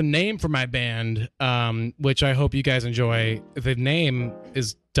recently come up with a name for my band, which I hope you guys enjoy. The name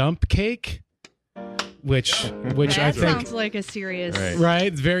is Dump Cake. Which that I think sounds like a serious,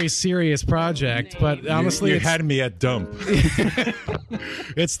 right? Very serious project. Name. But honestly, you had me at dump.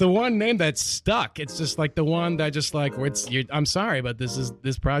 It's the one name that's stuck. It's just like the one that just like I'm sorry, but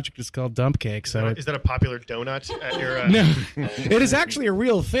this project is called Dump Cake. So is that a popular donut at your? No, it is actually a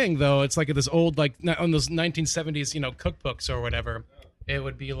real thing though. It's like this old on those 1970s cookbooks or whatever. It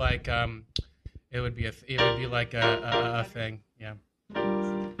would be like it would be like a thing. Yeah.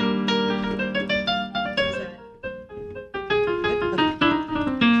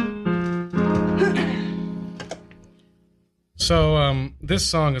 So this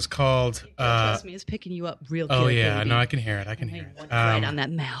song is called. Trust me, it's picking you up real good. Oh yeah, baby. no, I can hear it. I can hear it. Right on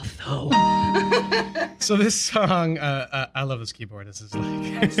that mouth. Oh. So this song, I love this keyboard. This is like.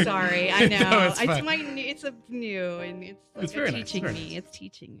 I'm sorry, I know. No, it's a new, and it's like It's very nice, teaching very me. nice. It's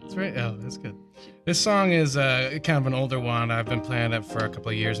teaching me. It's right. Oh, that's good. This song is kind of an older one. I've been playing it for a couple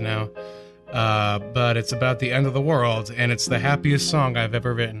of years now, but it's about the end of the world, and it's the happiest song I've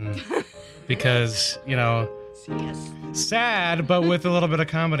ever written because Yes. sad, but with a little bit of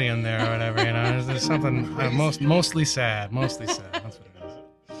comedy in there or whatever. There's something mostly sad. Mostly sad. That's what it is.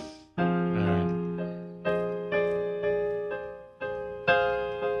 All right.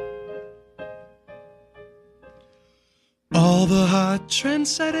 All the hot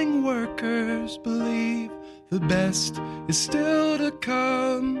trend-setting workers believe the best is still to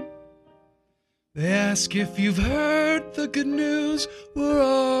come. They ask if you've heard the good news, we're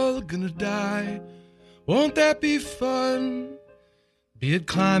all gonna die. Won't that be fun? Be it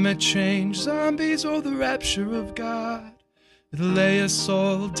climate change, zombies, or the rapture of God, it'll lay us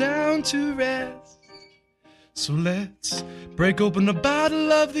all down to rest. So let's break open a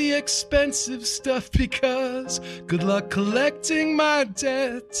bottle of the expensive stuff, because good luck collecting my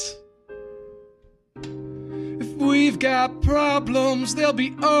debt. If we've got problems, they'll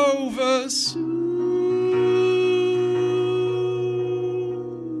be over soon.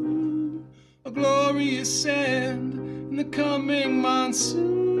 A glorious end in the coming monsoon.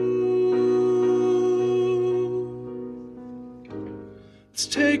 Let's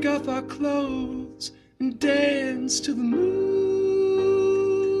take off our clothes and dance to the moon.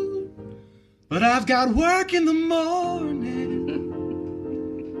 But I've got work in the morning.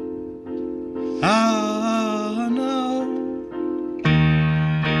 Oh no.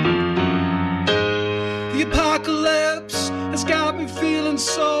 The apocalypse has got me feeling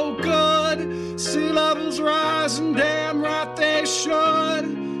so good. Sea levels rising, damn right they should.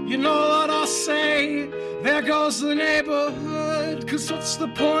 You know what I'll say? There goes the neighborhood. 'Cause what's the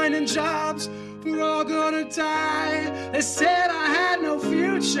point in jobs? We're all gonna die. They said I had no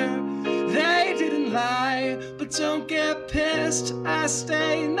future. They didn't lie. But don't get pissed, I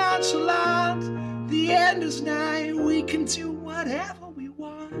stay nonchalant. The end is nigh. We can do whatever we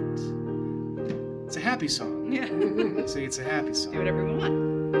want. It's a happy song. Yeah. See, it's a happy song. Do whatever we want.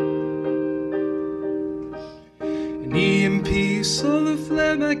 An EMP solar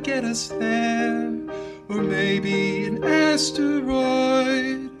flare might get us there, or maybe an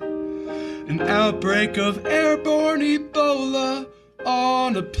asteroid, an outbreak of airborne Ebola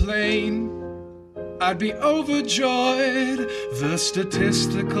on a plane. I'd be overjoyed. The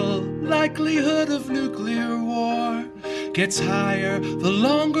statistical likelihood of nuclear war gets higher the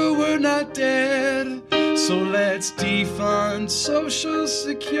longer we're not dead. So let's defund Social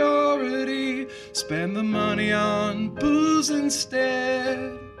Security, spend the money on booze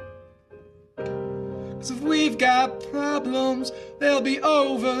instead. 'Cause if we've got problems, they'll be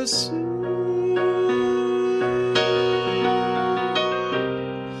over soon.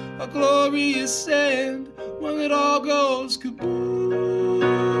 A glorious end when it all goes kaboom.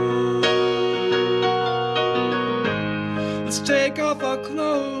 Let's take off our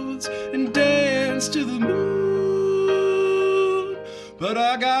clothes and dance to the moon. But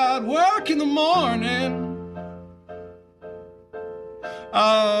I got work in the morning.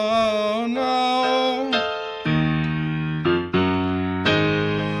 Oh no.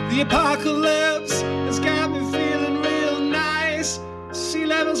 The apocalypse has got me feeling real nice. Sea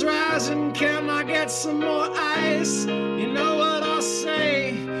levels rising, can I get some more ice? You know what I'll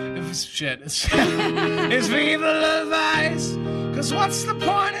say? Shit, it's evil advice. 'Cause what's the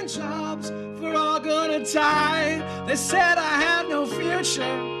point in jobs? We're all gonna die. They said I had no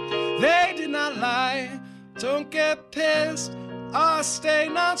future. They did not lie. Don't get pissed or stay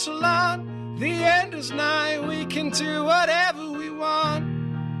nonchalant. The end is nigh. We can do whatever we want.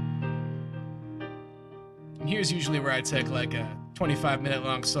 And here's usually where I take like a 25-minute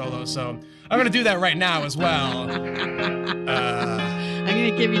long solo, so I'm gonna do that right now as well. I'm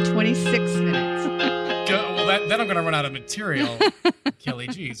going to give you 26 minutes. Well, then I'm gonna run out of material. Kelly,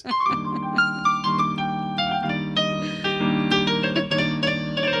 jeez.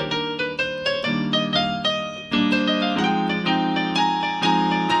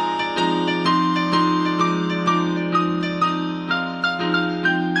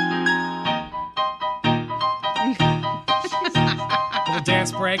 Little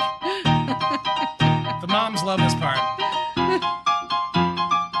dance break. The moms love this part.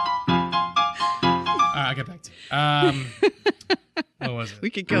 What was it? We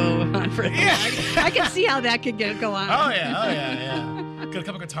could go on for I can see how that could go on. Oh yeah. Got a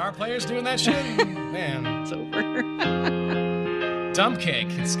couple guitar players doing that shit. Man, It's over. dump cake.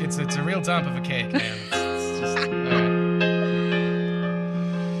 It's a real dump of a cake, man. It's just, all right.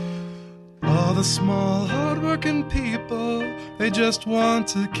 All the small, hardworking people, they just want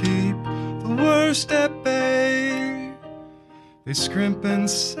to keep the worst at bay. They scrimp and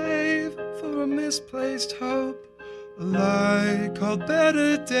save for a misplaced hope, a lie called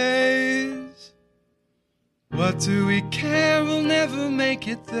better days. What do we care? We'll never make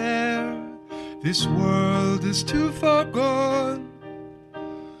it there. This world is too far gone.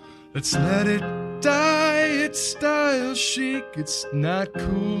 Let's let it die. It's style chic. It's not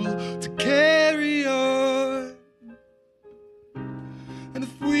cool to carry on. And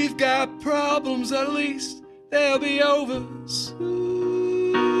if we've got problems, at least they'll be over soon.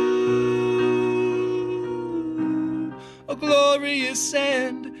 A glorious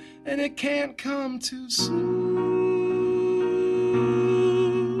end, and it can't come too soon.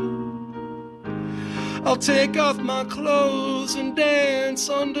 I'll take off my clothes and dance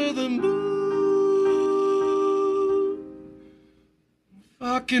under the moon.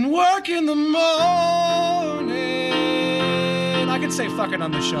 Fucking work in the morning. I can say fucking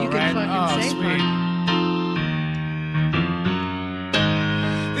on the show, You right? can fucking say sweet.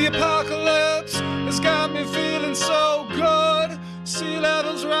 The apocalypse has got me feeling so good. Sea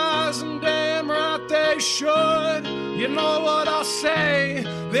levels rising, damn right they should. You know what I'll say?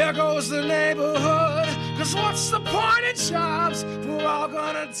 There goes the neighborhood. Cause what's the point of jobs? We're all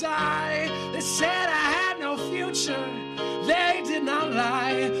gonna die. They said I had no future. They did not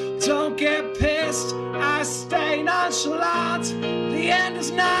lie. Don't get pissed. I stay nonchalant. The end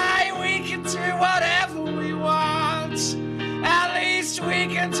is nigh. We can do whatever we want. At least we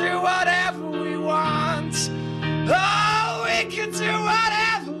can do whatever we want. Oh, we can do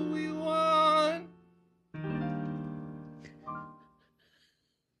whatever we want.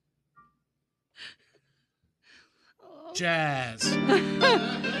 Jazz. My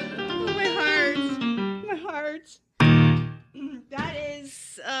heart. That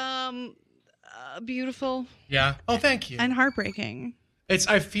is beautiful Yeah. Oh, thank you. and heartbreaking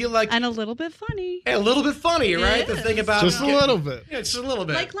I feel like and a little bit funny. a little bit funny, right? It The thing is. about Just a little bit. Yeah, just a little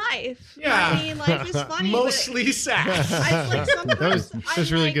bit. Like life. Yeah. I mean, life is funny. Mostly sad. But I like sometimes That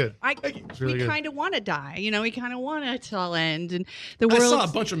was really good. really we good. kind of want to die. You know, we kind of want it to all end, and the I world. saw a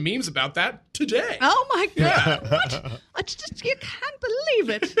bunch of memes about that today. Oh my god! What? It's just you can't believe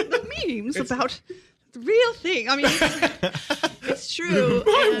it. The memes about the real thing. I mean, it's true.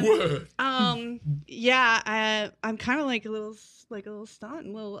 My And, word. yeah, I'm kind of like a little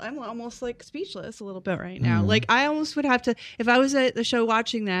stunned. I'm almost like speechless a little bit right now. Like I almost would have to, if I was at the show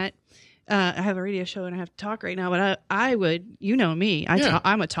watching that. I have a radio show and I have to talk right now, but I would, you know me,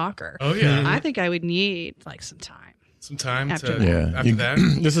 I'm a talker. Oh yeah. I think I would need like some time. Some time After to that. after that.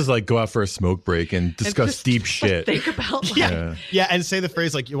 This is like go out for a smoke break and discuss just, deep like, shit. Think about like, Yeah. Yeah, and say the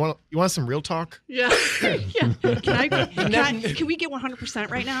phrase like, "You want some real talk?" yeah. Can we get 100%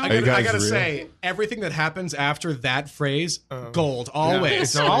 right now? you guys I gotta real? say, everything that happens after that phrase, gold.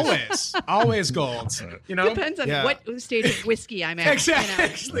 Always. Yeah. Always gold. You know? Depends on Yeah. what stage of whiskey I'm at.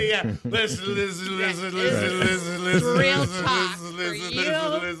 Exactly, yeah. Listen. Real talk for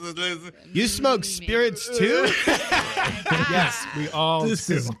you. You smoke spirits too? Yes, we all. This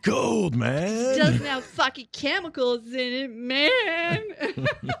is gold, man. Doesn't have fucking chemicals in it, man.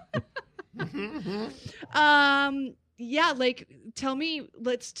 Yeah, like tell me.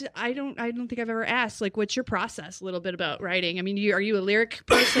 I don't think I've ever asked. Like, what's your process? A little bit about writing. I mean, are you a lyric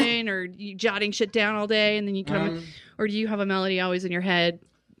person, or you jotting shit down all day and then you come, or do you have a melody always in your head,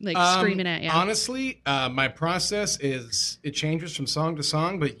 like screaming at you? Honestly, my process is it changes from song to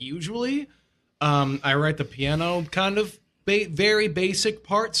song, but usually I write the piano kind of very basic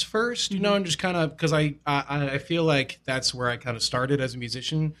parts first, you know, and just kind of because I feel like that's where I kind of started as a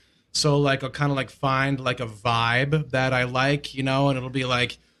musician. So like I'll kind of like find like a vibe that I like, you know, and it'll be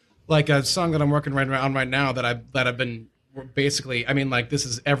like a song that I'm working on right now that I've been basically. I mean, like this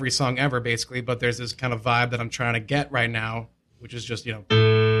is every song ever basically, but there's this kind of vibe that I'm trying to get right now, which is just, you know,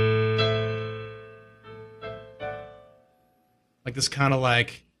 like this kind of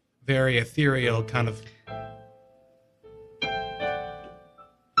like very ethereal kind of.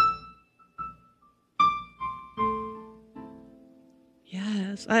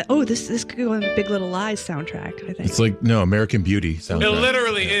 Yes. This could go on Big Little Lies soundtrack, I think. It's like American Beauty sounds. It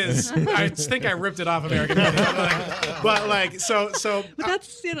literally is. I think I ripped it off American Beauty. But like, so. But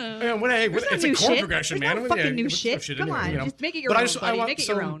that's, you know. It's new a chord shit. progression, There's man. no fucking new put shit. in Come here, on, you know? just make it your But own, buddy. Make it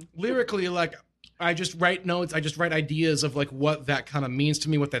your own. Lyrically, like, I just write notes. I just write ideas of like what that kind of means to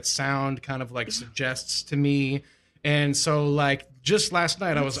me, what that sound kind of like suggests to me. And so like just last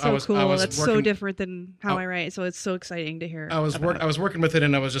night I was cool. That's working, so different than how I write. So it's so exciting to hear. I was working with it,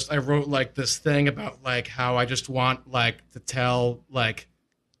 and I wrote like this thing about like how I just want like to tell like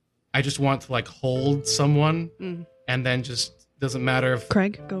I just want to like hold someone, and then just doesn't matter if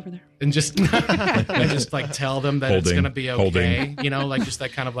Craig, go over there. And just I just like tell them that it's gonna be okay, you know, like just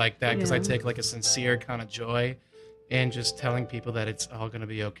that kind of like that, because I take like a sincere kind of joy in just telling people that it's all gonna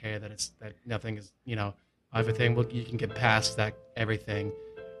be okay, that nothing is, you know, everything you can get past that, everything,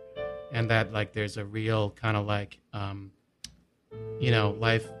 and that like there's a real kind of like you know,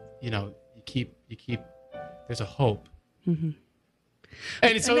 life, you know, you keep there's a hope.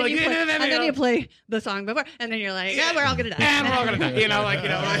 And so like, then you play the song before, and then you're like, yeah, we're all gonna die. And we're all gonna die. You know, like, you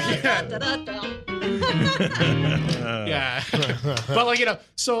know, yeah. But like, you know,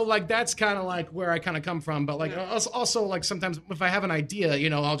 so like that's kind of like where I kind of come from. But like also like sometimes if I have an idea, you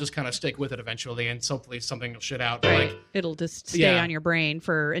know, I'll just kind of stick with it eventually, and hopefully something will shit out. Right. Like It'll just stay on your brain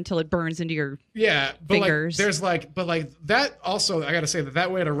until it burns into your but fingers. Like, there's like, but like that also, I gotta say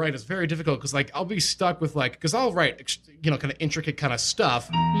that way to write is very difficult, because like I'll be stuck with like, because I'll write, you know, kind of intricate kind of stuff.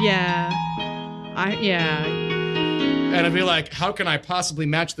 Yeah. And I'd be like, how can I possibly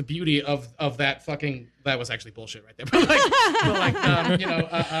match the beauty of that fucking? That was actually bullshit right there. But like, you know,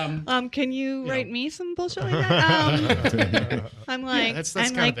 can you write me some bullshit like that? I'm like, that's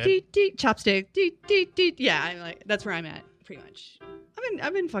I'm like, chopstick, yeah. I'm like, that's where I'm at, pretty much.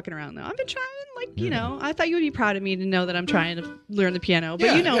 I've been fucking around though. I've been trying, like, you know, I thought you would be proud of me to know that I'm trying to learn the piano.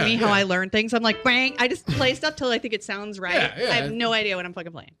 But you know me, how I learn things. I'm like, bang, I just play stuff till I think it sounds right. I have no idea what I'm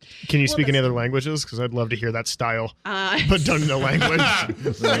fucking playing. Can you speak any other languages? Because I'd love to hear that style, but don't know language.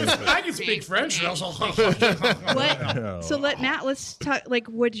 I can speak French. What? So let's talk. Like,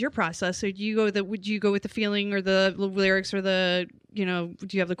 what's your process? So would you go with the feeling or the lyrics or the, you know,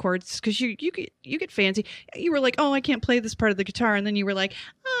 do you have the chords? Because you get fancy. You were like, oh, I can't play this part of the guitar, and then you were like,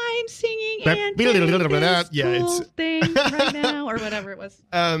 I'm singing and this cool thing right now, or whatever it was.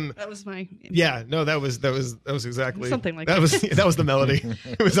 That was my that was exactly something like that. That was the melody.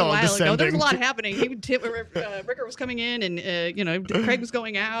 It was all descending. There was a lot happening. Ricker was coming in, and you know, Craig was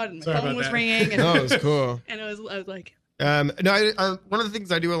going out, and my phone was ringing. And, it was cool. And I was like. One of the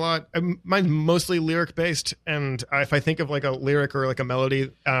things I do a lot, mine's mostly lyric based, and if I think of like a lyric or like a melody,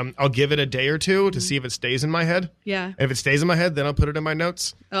 I'll give it a day or two to see if it stays in my head. Yeah. And if it stays in my head, then I'll put it in my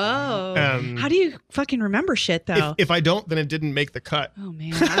notes. Oh. How do you fucking remember shit though? If I don't, then it didn't make the cut. Oh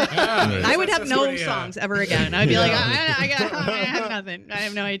man. I would have no songs ever again. I'd be like, I have nothing. I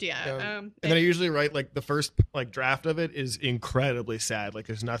have no idea. And then I usually write like the first like draft of it is incredibly sad. Like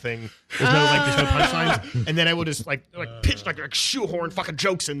there's no punchlines, and then I will just like pitch like shoehorn fucking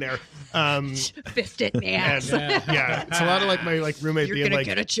jokes in there. Fist it in the ass. It's a lot of like my like roommate You're being gonna like,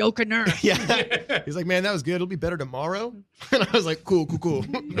 get a joke in there. Yeah. He's like, man, that was good. It'll be better tomorrow. And I was like, cool.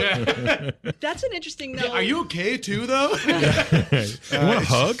 That's an interesting though. Are you okay too though? You want a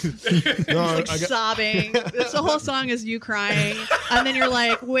hug? Like sobbing. The whole song is you crying, and then you're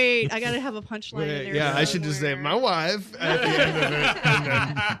like, wait, I gotta have a punchline in there. Yeah, I should just say my wife at the end of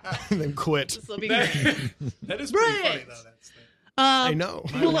it, and then quit. This will be great. That is pretty funny though. I know.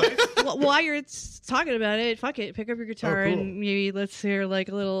 Well, while you're talking about it, fuck it. Pick up your guitar and maybe let's hear like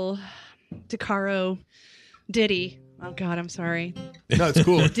a little DeCaro ditty. Oh God, I'm sorry. No, it's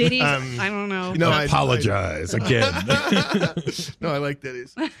cool. Ditties, I don't know. No, I apologize again. No, I like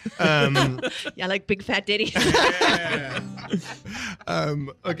ditties. Yeah, I like big fat ditties. Okay,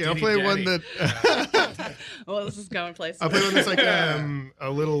 I'll play one that. Well, this is going places. I'll play one that's like a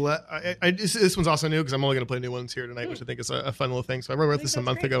little. This one's also new because I'm only going to play new ones here tonight, which I think is a fun little thing. So I wrote this a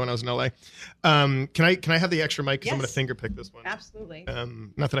month ago when I was in LA. Can I have the extra mic? Because I'm going to finger pick this one. Absolutely.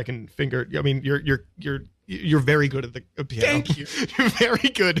 Not that I can finger. I mean, you're very good at the piano. Thank you. You're very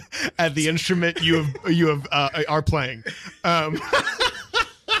good at the instrument you are playing.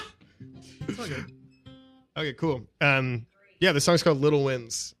 Okay, cool. Yeah, the song's called Little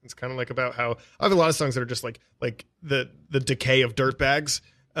Wins. It's kind of like about how I have a lot of songs that are just like the decay of dirt bags,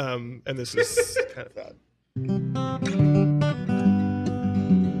 and this is kind of that.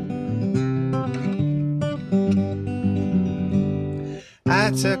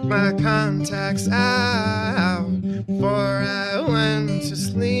 I took my contacts out before I went to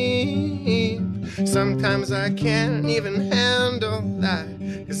sleep. Sometimes I can't even handle that,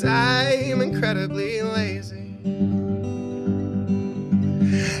 'cause I'm incredibly lazy.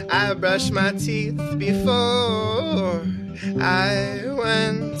 I brushed my teeth before I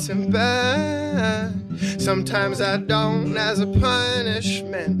went to bed. Sometimes I don't, as a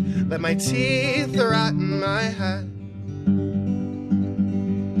punishment, let my teeth rot in my head.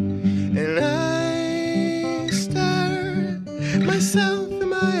 And I stare at myself in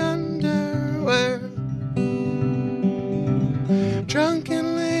my underwear,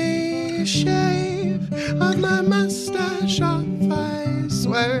 drunkenly shave of my mustache off, I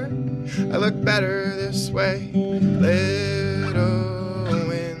swear. I look better this way. Little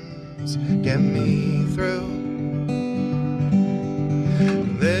winds get me through.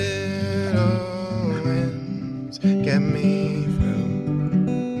 Little winds get me through.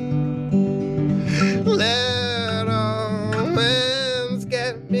 Little winds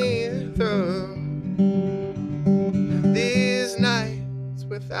get me through these nights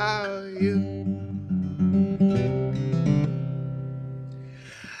without you.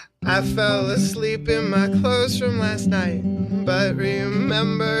 I fell asleep in my clothes from last night, but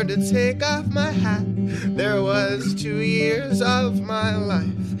remembered to take off my hat. There was 2 years of my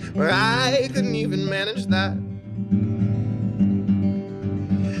life where I couldn't even manage that.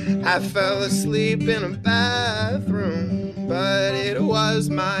 I fell asleep in a bathroom, but it was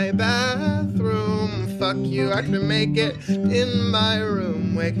my bathroom. Fuck you, I couldn't make it in my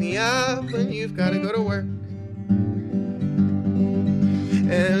room. Wake me up when you've got to go to work.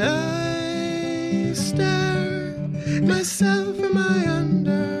 And I stare at myself in my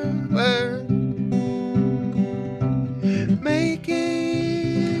underwear,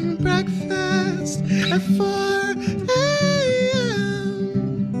 making breakfast at 4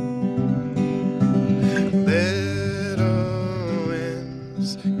 a.m. Little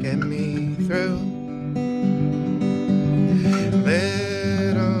winds get me through.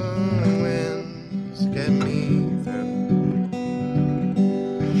 Little winds get me through.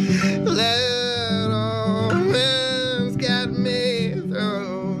 Little winds get me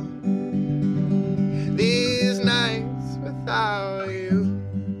through these nights without you.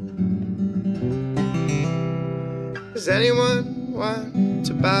 Does anyone want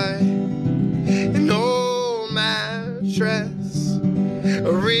to buy an old mattress?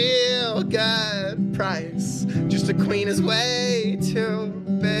 A real good price. Just a queen is way too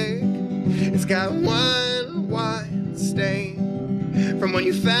big. It's got one wine stain from when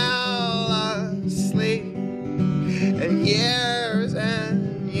you fell asleep, and years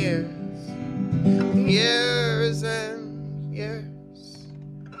and years, years and years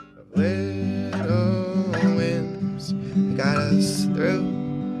of little winds got us through.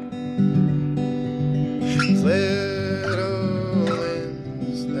 Little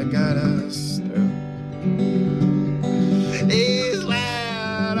winds that got us through. These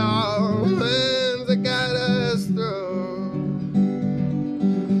little winds that got us through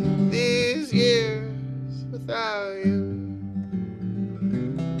these years without you.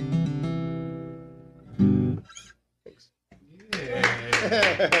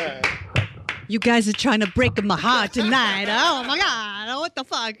 You guys are trying to break my heart tonight. Oh my God. What the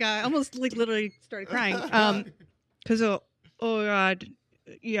fuck? I almost literally started crying. Cause oh God.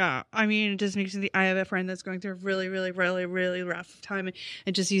 Yeah. I mean, it just makes me, I have a friend that's going through a really, really, really, really rough time,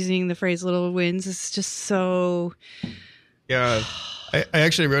 and just using the phrase little wins is just so. Yeah. I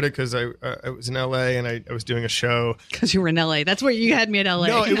actually wrote it because I was in LA and I was doing a show. Because you were in LA. That's where you had me in LA.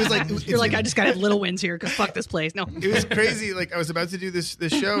 No, it was like you're like, I just got to have little wins here because fuck this place. No, it was crazy. Like I was about to do this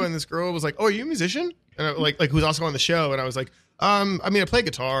show and this girl was like, "Oh, are you a musician?" And I, like who's also on the show. And I was like, I mean, I play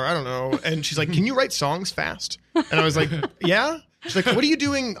guitar. I don't know. And she's like, "Can you write songs fast?" And I was like, "Yeah." She's like, "What are you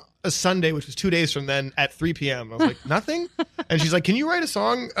doing a Sunday, which was 2 days from then, at 3 p.m.?" I was like, "Nothing." And she's like, "Can you write a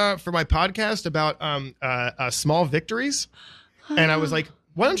song for my podcast about small victories?" And I was like,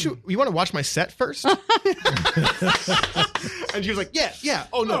 "Why don't you want to watch my set first?" And she was like, yeah.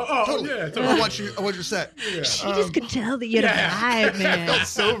 Oh, no, totally. Yeah, totally. I watch your set. Yeah. She just could tell that you had a vibe, man. I felt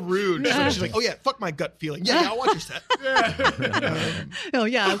so rude. She's like, "Oh, yeah, fuck my gut feeling. Yeah, I'll watch your set." Oh,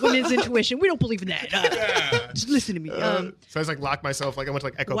 yeah, women's intuition. We don't believe in that. Just listen to me. So I was like, locked myself. Like I went to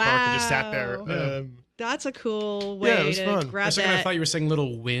like Echo Park and just sat there. That's a cool way it was to fun. grab I that. thought you were saying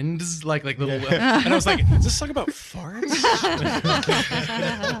little winds, like little, and I was like, "Is this song about farts?"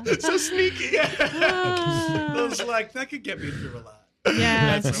 So sneaky. I was like, that could get me through a lot.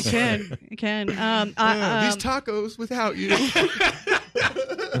 Yeah, it can. It can. These tacos without you.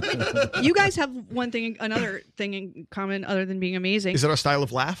 You guys have another thing in common other than being amazing. Is it our style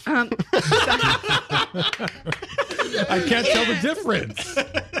of laugh? I can't tell the difference.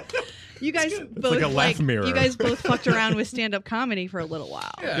 You guys both like a laugh mirror. You guys both fucked around with stand-up comedy for a little while.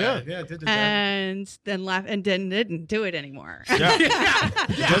 Yeah, did and then didn't do it anymore. Yeah.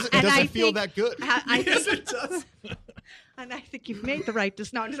 It doesn't feel that good. Yes, it does. And I think you've made the right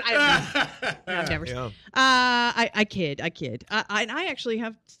decision. No, I've never. Yeah. I kid. And I actually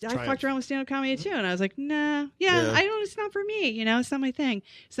have. I fucked around with stand-up comedy too, and I was like, nah, Yeah. I don't. It's not for me. It's not my thing.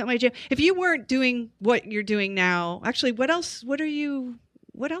 It's not my jam. If you weren't doing what you're doing now, actually, what else? What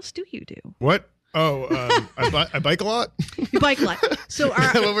else do you do? What? Oh, I bike a lot. You bike a lot. So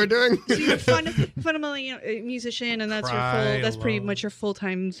Is that what we're doing? So you're fundamentally a musician, and that's that's pretty much your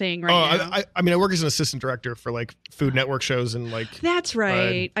full-time thing right now. I mean, I work as an assistant director for like Food Network shows and like. That's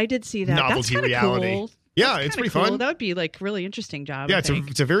right. I did see that. Novelty that's reality. Cool. Yeah, That's it's pretty cool. fun. That would be like really interesting job. Yeah, I it's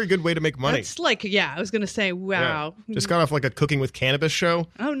think. a very good way to make money. It's like I was gonna say, wow. Yeah. Just got off like a cooking with cannabis show.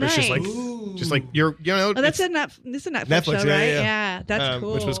 Oh, It's just like you're Oh, that's a Netflix show, right? Yeah, that's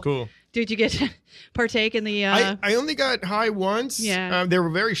cool. Which was cool. Did you get to partake in the? I only got high once. Yeah. They were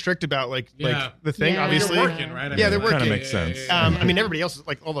very strict about like the thing. Yeah. Obviously, They're working, right? Yeah, they're working. Kind of makes sense. I mean, everybody else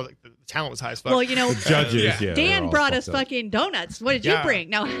like all the talent was high as fuck. Well, The judges, Dan they're all brought us fucked up. fucking donuts. What did you bring?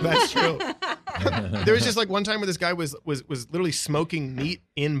 No, that's true. There was just like one time where this guy was literally smoking meat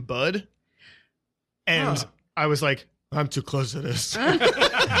in bud, and I was like, I'm too close to this. And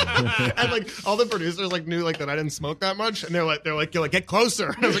like all the producers like knew like that I didn't smoke that much, and they're like you're like get closer.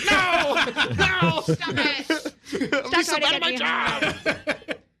 And I was like, no, Stop it. I'm so bad at my job.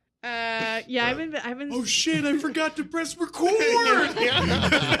 Yeah, I've been. Oh shit! I forgot to press record.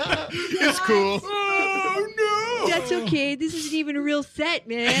 It's cool. Oh no! That's okay. This isn't even a real set,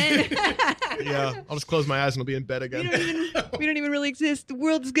 man. Yeah, I'll just close my eyes and I'll be in bed again. We don't even really exist. The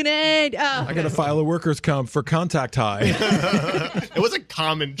world's gonna end. Oh. I got to file a workers' comp for contact high. It was a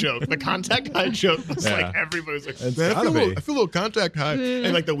common joke. The contact high joke was like everybody was like, It's man, I gotta feel be. a little contact high,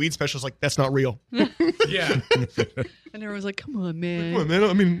 and like the weed specialist like that's not real. Yeah. And everyone's like, "Come on, man." Come on, man.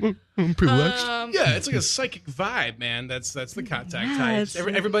 I mean, I'm privileged. Yeah, it's like a psychic vibe, man. That's the contact Yeah, type. it's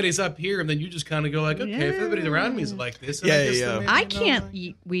Everybody's up here, and then you just kind of go like, okay, if everybody around me is like this, then I Yeah, guess yeah. then maybe I no. can't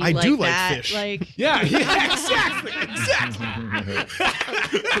eat weed I like do like that. fish. Like, Yeah, exactly.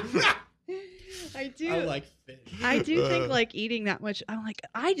 I do. I like fish. I do think like eating that much. I'm like,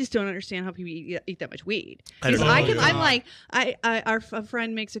 I just don't understand how people eat that much weed. I don't Because know. I can. Yeah. I'm like, a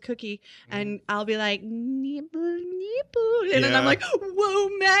friend makes a cookie, and I'll be like, nibble, nibble, and then I'm Yeah. like, whoa,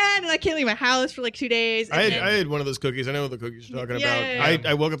 man, and I can't leave my house for like 2 days. And I then- had one of those cookies. I know what the cookies you're talking Yeah, about. yeah,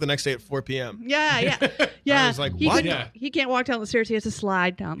 I woke up the next day at 4 p.m. Yeah. I was like, he what? couldn't- He can't walk down the stairs. He has to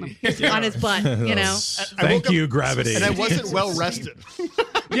slide down them on his butt. You know. Thank you, gravity. And I wasn't well rested.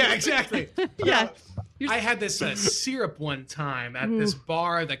 Yeah, exactly. Yeah. I had this syrup one time at this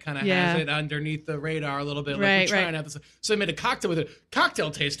bar that kind of Yeah. has it underneath the radar a little bit. Like Right, we're trying right. out this. So I made a cocktail with it.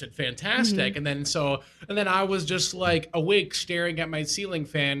 Cocktail tasted fantastic, and then I was just like awake, staring at my ceiling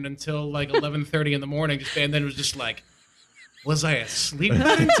fan until like 11:30 in the morning, and then it was just like, was I asleep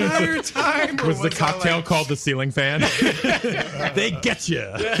that entire time? Or Was the I, cocktail like- called the ceiling fan? They get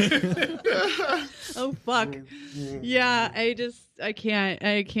you. Oh fuck. Yeah, I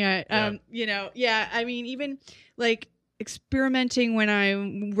can't. You know, yeah, I mean even like experimenting when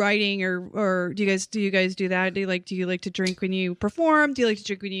I'm writing or do you guys do that? Do you like to drink when you perform? Do you like to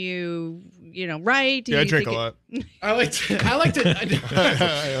drink when you write? Do Yeah, I you drink think a lot. I like to.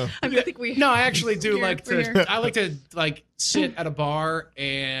 I think we No, I actually do Here, like we're here. to. I like to like sit at a bar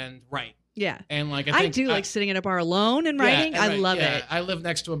and write. Yeah. And like I think do like sitting at a bar alone and writing. Yeah, I and love yeah, it. I live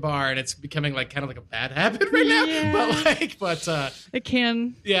next to a bar, and it's becoming like kind of like a bad habit right now. Yeah. But It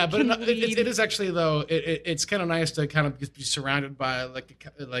can. yeah, but can no, lead. it is actually though. It's kind of nice to kind of just be surrounded by like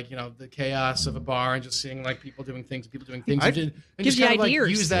the chaos of a bar and just seeing like people doing things, and Gives just you kind of, ideas. like,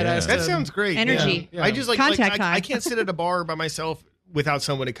 use that Yeah. as That to- sounds great. Energy. Yeah. I just like Contact high. I can't sit at a bar by myself without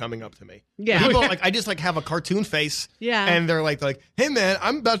somebody coming up to me. Yeah. People, like I just like have a cartoon face. Yeah. And they're like, hey man,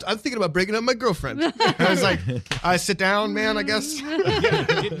 I'm thinking about breaking up with my girlfriend. And I was like, I sit down, man, I guess.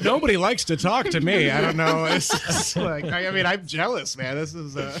 Nobody likes to talk to me. I don't know. It's just like I mean, I'm jealous, man. This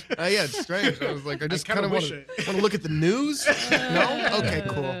is Yeah, it's strange. I was like, I just kinda kind of wish want to look at the news. No? Okay,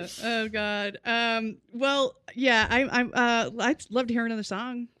 cool. Oh God. Well, yeah. I'd love to hear another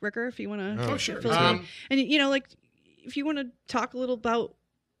song, Ricker, if you want to. Oh, sure. And like, if you want to talk a little about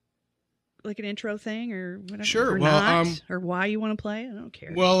like an intro thing or whatever, Sure. or Well, not, or why you want to play, I don't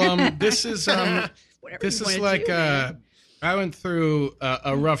care. well, this is Whatever this you is wanna like do, man. I went through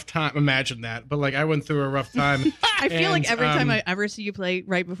a rough time. Imagine that, but like I went through a rough time. I feel like and, every time I ever see you play,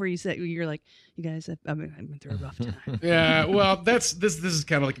 right before you say, you're like, you guys, I've been through a rough time. Yeah, well, this is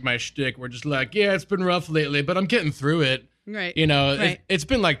kind of like my shtick. We're just like, yeah, it's been rough lately, but I'm getting through it. Right. You know, Right. it's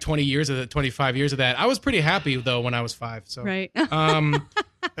been like 20 years of that, 25 years of that. I was pretty happy though when I was 5. So Right.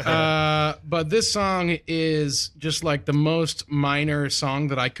 But this song is just like the most minor song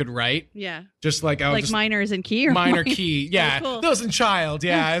that I could write. Yeah. Just like I was Like just, minors in key or minor key. Yeah. Oh, cool. Those in child.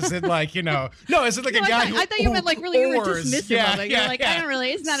 Yeah. Is it like, no, is it like a guy I thought you meant like really you were oars. dismissive Yeah, of it. yeah, You're like, yeah. I don't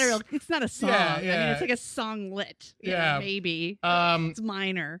really, it's not a song. Yeah, I mean, yeah. it's like a songlet. Yeah. Maybe. It's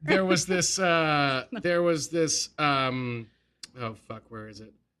minor. There was this, oh fuck, where is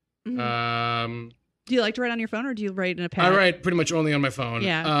it? Do you like to write on your phone or do you write in a pad? I write pretty much only on my phone.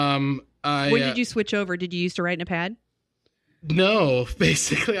 Yeah. When When did you switch over? Did you used to write in a pad? No,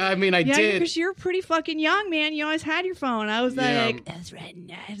 basically. I mean, I did. because you're pretty fucking young, man. You always had your phone. I was Yeah. like, that's right.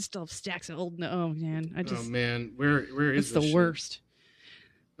 I still have stacks of old. Oh man, Oh man, where is it's the this shit? worst.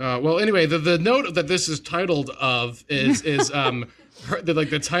 Well, anyway, the note that this is titled of is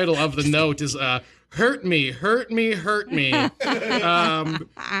the title of the note is "Hurt Me, Hurt Me, Hurt Me."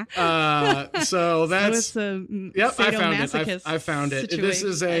 So that's So it's a yep. I found it. sadomasochist I found it.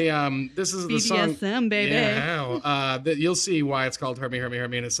 situation. This is the song. BDSM, baby. Yeah, you'll see why it's called "Hurt Me, Hurt Me, Hurt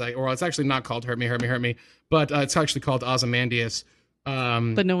Me" in a second. Or it's actually not called "Hurt Me, Hurt Me, Hurt Me," but it's actually called Ozymandias.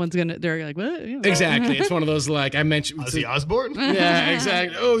 But no one's gonna. They're like, what? Yeah. Exactly. It's one of those like I mentioned. Ozzy Osbourne? Yeah,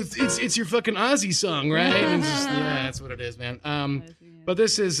 exactly. Oh, it's your fucking Ozzy song, right? And it's just, yeah, that's what it is, man. But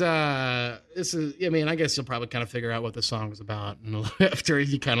this is. I mean, I guess you'll probably kind of figure out what the song is about after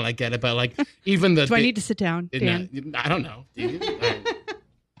you kind of like get it. But like, even the. Do I need to sit down, Dan? I don't know. Do you?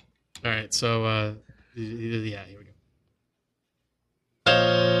 All right. So, yeah, here we go.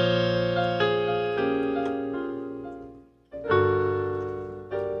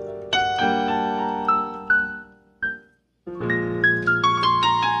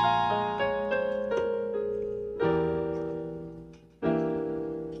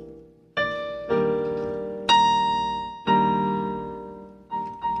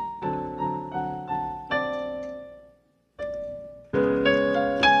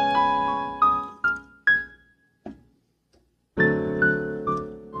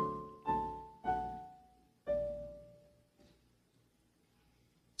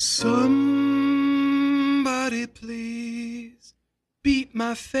 Somebody please beat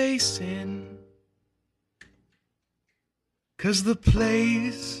my face in, 'cause the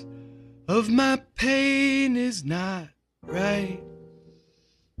place of my pain is not right.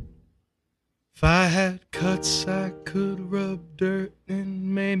 If I had cuts I could rub dirt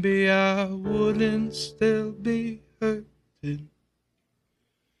in, maybe I wouldn't still be hurting.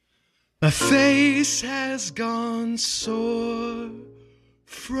 My face has gone sore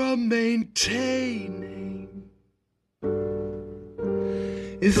from maintaining.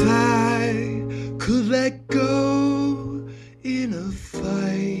 If I could let go in a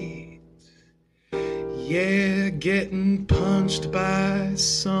fight, yeah, getting punched by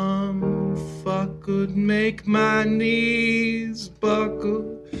some fuck could make my knees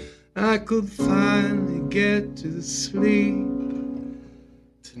buckle. I could finally get to sleep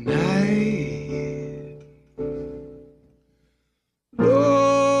tonight.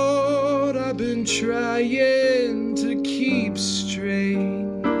 Lord, I've been trying to keep straight,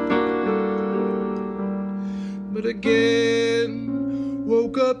 but again,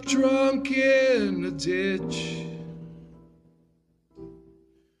 woke up drunk in a ditch,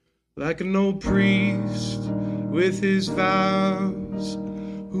 like an old priest with his vows,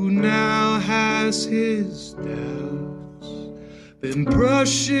 who now has his doubts. Been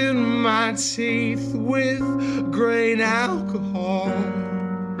brushing my teeth with grain alcohol,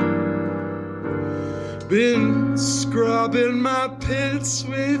 been scrubbing my pits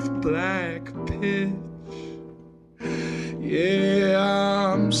with black pitch.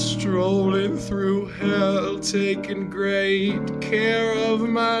 Yeah, I'm strolling through hell, taking great care of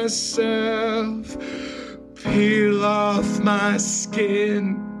myself. Peel off my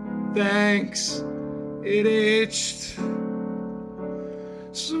skin, thanks, it itched.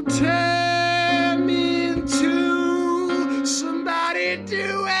 So tear me into, somebody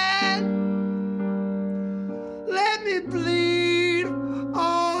do it. Let me bleed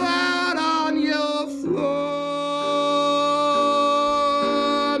all out on your floor.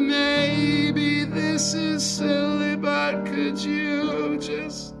 Maybe this is silly, but could you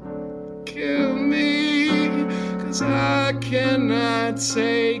just kill me? 'Cause I cannot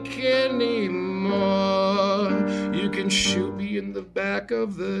take any more. You can shoot me in the back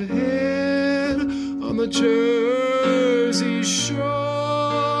of the head on the Jersey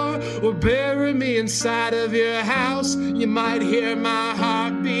Shore, or bury me inside of your house. You might hear my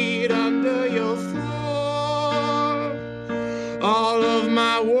heartbeat under your floor. All of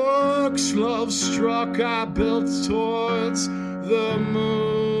my works, love struck, I built towards the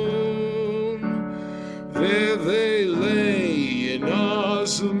moon. There they lay in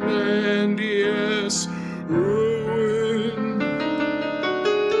Ozymandias. Ozymandias ruin.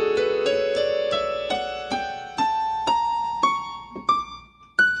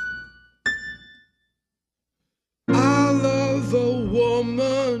 I love a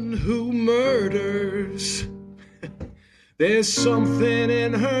woman who murders. There's something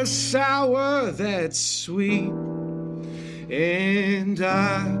in her sour that's sweet, and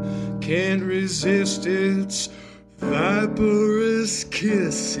I can't resist its viperous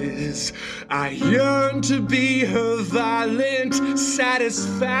kisses. I yearn to be her violent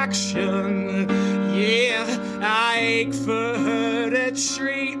satisfaction. Yeah, I ache for her to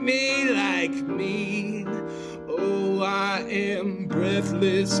treat me like me. Oh, I am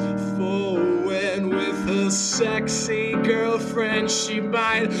breathless for when with a sexy girlfriend she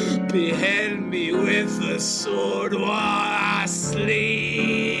might behead me with a sword while I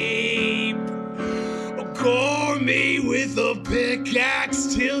sleep. Gore me with a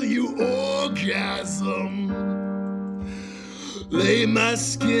pickaxe till you orgasm. Lay my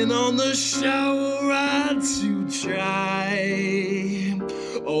skin on the shower rod to dry.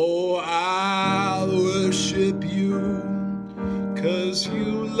 Oh, I'll worship you, 'cause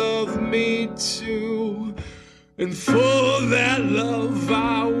you love me too. And for that love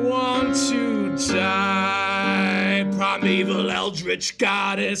I want to die. Primeval eldritch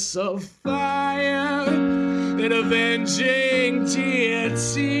goddess of fire, an avenging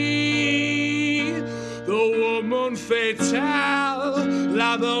deity, the woman fatale,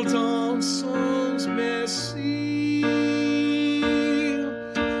 la belle dans sans merci.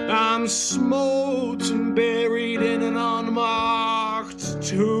 I'm smote and buried in an unmarked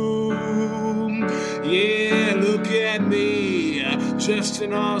tomb. Yeah, look at me, just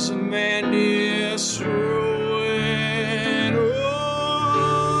an Ozymandias ruin. Oh,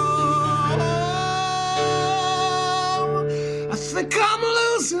 I think I'm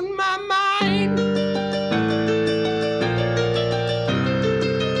losing my mind.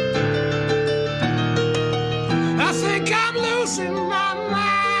 I think I'm losing my mind.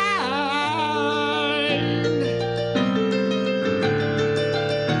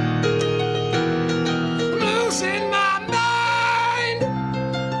 Losing my mind.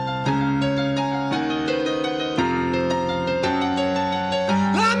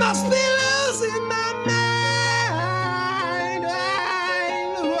 I must be losing my mind.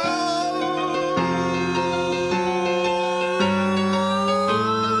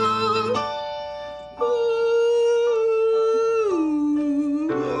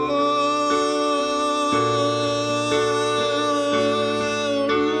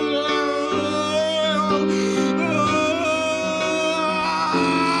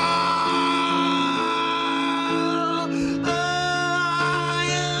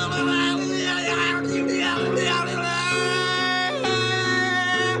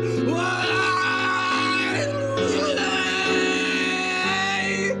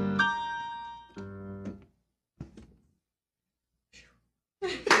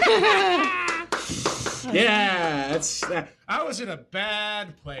 Yeah, that's. I was in a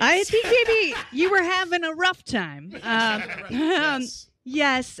bad place. I think maybe you were having a rough time.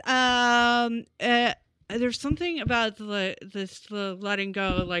 Yes. There's something about the letting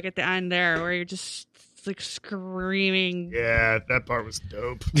go, like at the end there, where you're just like screaming. Yeah, that part was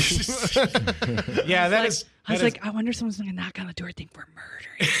dope. Yeah, that is. I was like, I wonder if someone's going to knock on the door, think we're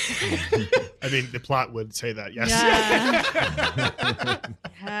murdering. I mean, the plot would say that, yes. Yeah.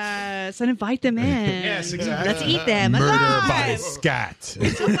 Yes, and invite them in. Yes, exactly. Let's eat them. Murder alive. by scat.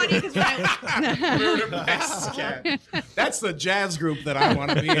 It's so funny because Murder by scat. That's the jazz group that I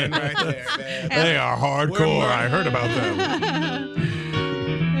want to be in right there, man. They are hardcore. I heard about them.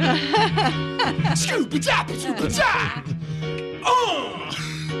 Scoop-a-tap-a-toop-a-tap. Oh!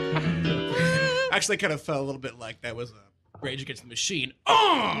 Actually, kind of felt a little bit like that was a Rage Against the Machine.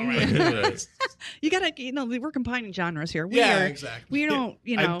 Oh! Right. You gotta, we're combining genres here. Yeah, exactly. We don't,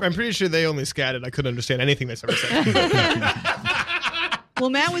 I'm pretty sure they only scatted. I couldn't understand anything they ever said. Well,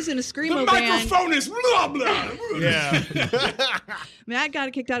 Matt was in a screamo The band. microphone is blah, blah. Yeah. Matt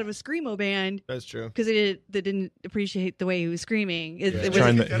got kicked out of a screamo band That's true. because they didn't appreciate the way he was screaming. It was,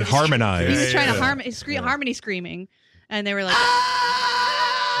 Trying to harmonize. he was trying to harmony screaming, and they were like,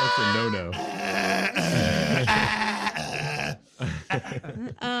 That's a no-no.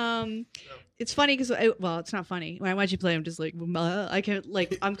 It's funny because it's not funny. When I watch you play, I'm just like, I can't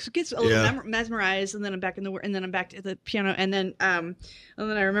I'm gets a little mesmerized, and then I'm back in the and then I'm back to the piano, and then I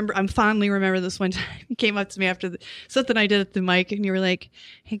fondly remember this one time you came up to me after something I did at the mic, and you were like,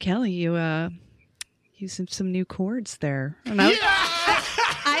 "Hey Kelly, you used some new chords there," and I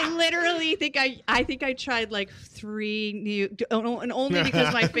literally think I think I tried like 3 new, and only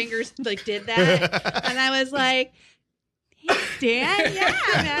because my fingers like did that, and I was like, Dan, yeah,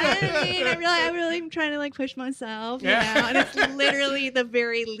 man. I mean, I really am trying to like push myself, you know, and it's literally the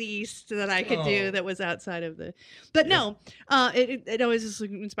very least that I could do that was outside of the. But no, it always just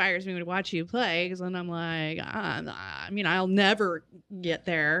inspires me to watch you play, because then I'm like, I mean, I'll never get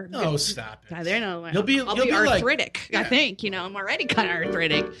there. Oh, stop it! I know. I'll be arthritic. Like, I think, you know, I'm already kind of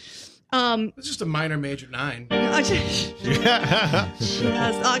arthritic. It's just a minor major 9. I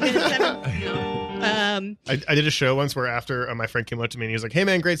did a show once where after my friend came up to me and he was like, "Hey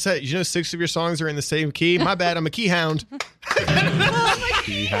man, great set. You know 6 of your songs are in the same key. My bad, I'm a key hound."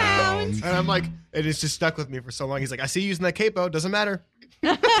 Key hound. And I'm like, it has just stuck with me for so long. He's like, "I see you using that capo. Doesn't matter."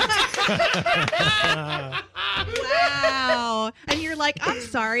 Wow. And you're like, I'm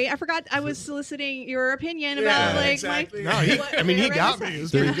sorry, I forgot I was soliciting your opinion about exactly. No, he got me. It was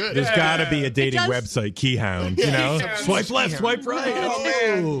pretty good. There's got to be a dating website, Keyhound. You know, swipe left, swipe right.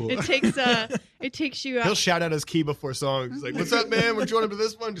 Oh. It takes you. He'll shout out his key before songs. He's like, "What's up, man? We're joining to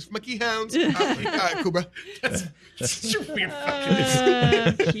this one. Just my key hounds." All right, cool, bro. That's such a weird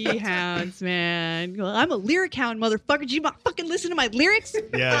fucking. Key hounds, man. Well, I'm a lyric hound, motherfucker. Did you not fucking listen to my lyrics?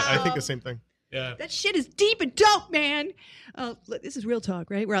 Yeah, I think the same thing. Yeah. That shit is deep and dope, man. This is real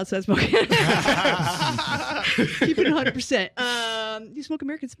talk, right? We're outside smoking. Keep it 100%. You smoke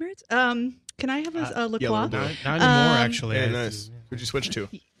American Spirits? Can I have a La Croix? Not anymore, actually. Yeah, nice. Who'd you switch to?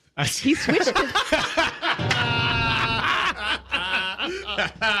 He switched to...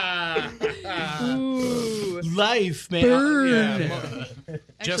 Ooh. Life, man. Burn.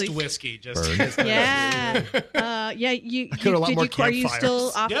 Just Actually, whiskey. Just yeah. Are you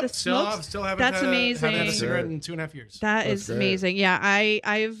still off the smokes? Still haven't That's amazing. Haven't had a cigarette in 2.5 years. That is amazing. Yeah,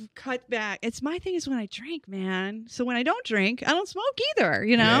 I've cut back. It's my thing is when I drink, man. So when I don't drink, I don't smoke either,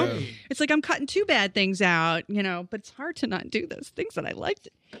 you know? Yeah. It's like I'm cutting 2 bad things out, you know, but it's hard to not do those things that I like to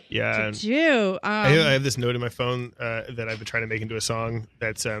do. I have this note in my phone that I've been trying to make into a song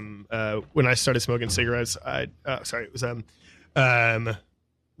that's when I started smoking cigarettes,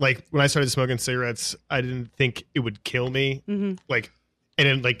 like when I started smoking cigarettes, I didn't think it would kill me. Mm-hmm.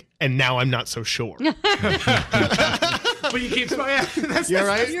 And now I'm not so sure. But you keep smoking. You're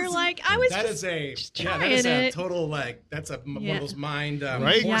right. You're like, I was that just that is a total one of those mind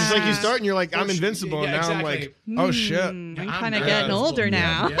right. Yeah. Just like you start and you're like, I'm invincible, and now exactly. I'm like, oh shit. I'm kind of getting older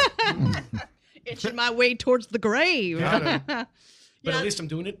now. Itching my way towards the grave. But at least I'm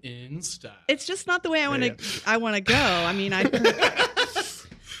doing it in style. It's just not the way I want to. I want to go. I mean,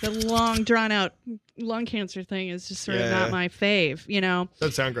 the long drawn out lung cancer thing is just sort of not my fave. You know.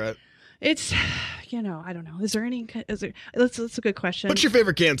 Doesn't sound great. It's, you know, I don't know. Is there? That's a good question. What's your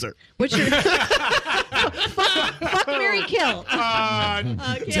favorite cancer? What's your fuck, Mary, kill?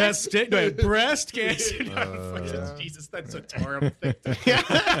 Breast cancer. Jesus, that's a terrible thing.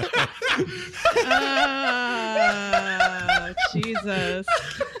 Jesus.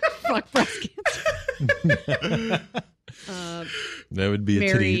 Fuck breast cancer. That would be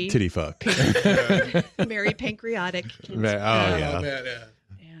a titty fuck. Mary pancreatic cancer. Yeah.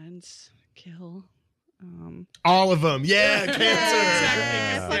 And kill. All of them. Yeah, cancer.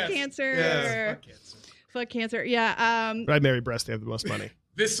 Yeah, fuck cancer. Yeah. Fuck cancer. Yeah. But I marry breast. They have the most money.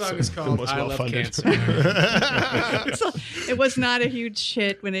 This song is called I Love Cancer. It was not a huge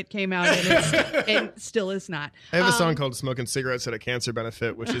hit when it came out, and it still is not. I have a song called Smoking Cigarettes at a Cancer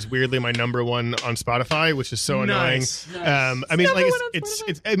Benefit, which is weirdly my number 1 on Spotify, which is so annoying. Nice. I mean, like it's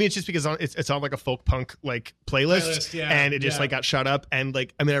just because it's on like a folk punk like playlist and it just like got shut up. And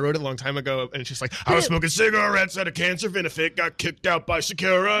like, I mean, I wrote it a long time ago, and it's just like, I was smoking cigarettes at a cancer benefit, got kicked out by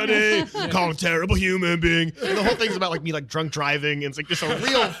security, called a terrible human being. And the whole thing's about like me like drunk driving, and it's like just a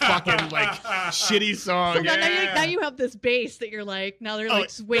real fucking like shitty song. So now you have this bass that you're like, now they're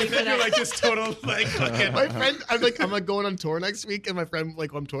like waving it You're up. like this total like fucking. My friend, I'm like going on tour next week, and my friend like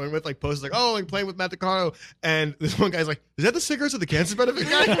who I'm touring with like posts like, oh, like playing with Matt DeCaro, and this one guy's like, is that the cigarettes of the cancer benefit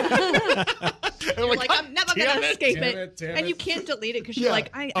guy? And I'm like, I'm never gonna escape it. And you can't delete it because you're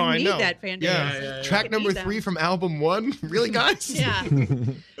like, I need that fan base. Yeah. Track number 3 from album 1. Really, guys? Yeah.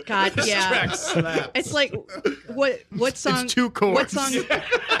 God, yeah. It's like what song? It's 2 chords. What song?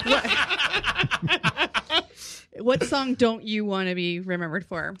 What song don't you want to be remembered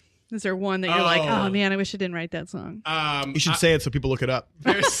for? Is there one that you're like, oh man, I wish I didn't write that song? You should say it so people look it up.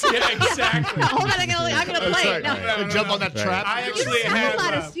 Yeah, exactly. Hold on, I'm gonna play it. No. Jump on that trap. I actually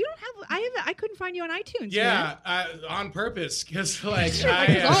have. You don't have. I couldn't find you on iTunes. Yeah, on purpose, because like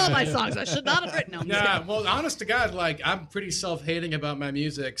all my songs I should not have written them. Yeah, well, honest to God, like I'm pretty self-hating about my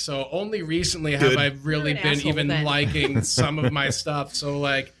music, so only recently have I really been even liking some of my stuff. So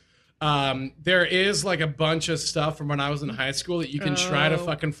like, There is like a bunch of stuff from when I was in high school that you can try to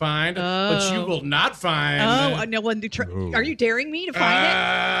fucking find, but you will not find. Oh, no one. Are you daring me to find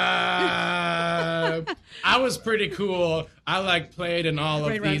it? I was pretty cool. I like played in all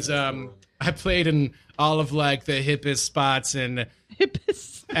of these. I played in all of like the hippest spots in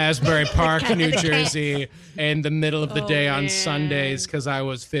Asbury Park, New Jersey, in the middle of the day on Sundays because I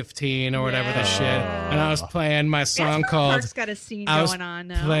was 15 or whatever the shit. And I was playing my song called. Park's got a scene going on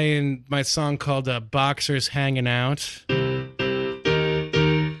now. Playing my song called "Boxers Hanging Out."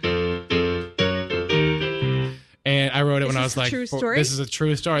 And I wrote it when I was like, true story? This is a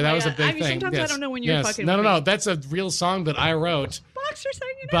true story. That was a big thing. Sometimes I don't know when you're fucking No, with no, me. that's a real song that I wrote.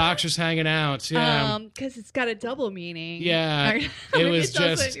 Boxers hanging out. Yeah. Because it's got a double meaning. Yeah. It was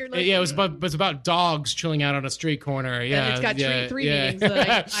just. It was about dogs chilling out on a street corner. Yeah. And it's got three meanings. So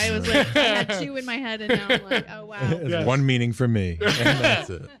I was like, I had two in my head, and now I'm like, oh wow. It's one meaning for me, and that's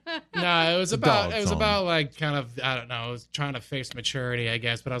it. No, it was about song. like kind of, I don't know, I was trying to face maturity, I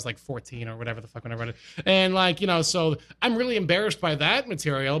guess, but I was like 14 or whatever the fuck when I wrote it. And like, so I'm really embarrassed by that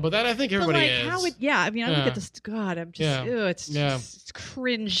material, but that I think everybody is. I look at this, God, I'm just, it's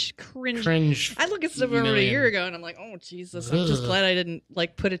cringe. I look at stuff over a year ago and I'm like, oh Jesus, I'm just glad I didn't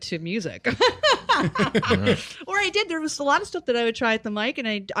like put it to music. Or I did. There was a lot of stuff that I would try at the mic,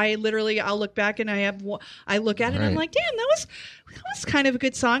 and I literally, I'll look back and I look at it and I'm like, damn, that was kind of a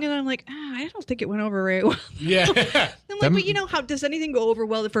good song, and I'm like, I don't think it went over very well. Yeah. I'm like, but how does anything go over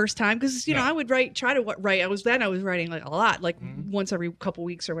well the first time? Because I would try to write. I was writing like a lot, like once every couple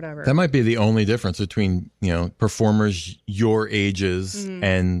weeks or whatever. That might be the only difference between performers your ages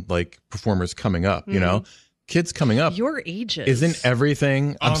and like performers coming up. Kids coming up, your ages, isn't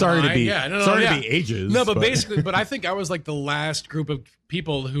everything. I'm sorry to be to be ages. No, but basically, but I think I was like the last group of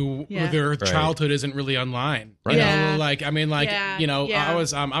people who their childhood isn't really online. Right. Yeah. I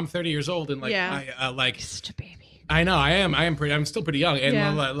was I'm 30 years old, and like I like just a baby. I know I am. I'm still pretty young,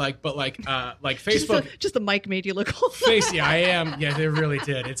 and like Facebook. Just the mic made you look old. I am. Yeah, they really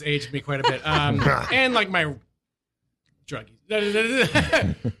did. It's aged me quite a bit. And like my druggies.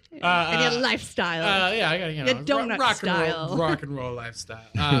 And your lifestyle. I got your donut style. Rock and roll lifestyle.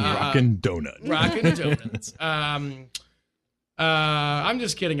 Rock and donut. Rock and donuts. I'm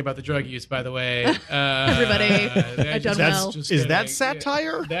just kidding about the drug use, by the way. Everybody, I've done well. Is that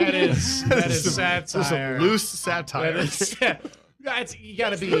satire? That is satire. This is loose satire. You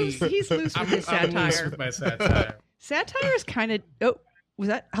gotta be. He's loose with his satire. I'm loose with my satire. Satire is kind of. Oh, was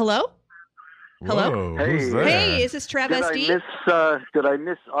that hello? Hello. Whoa, who's there? Hey, is this Trav SD? Did I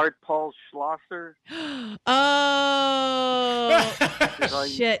miss Art Paul Schlosser? Oh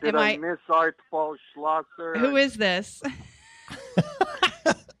shit! Did I miss Art Paul Schlosser? Who is this?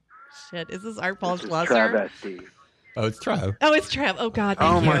 Shit! Is this Art Paul Schlosser? Trav SD. Oh, it's Trav. Oh, it's Trav. Oh God,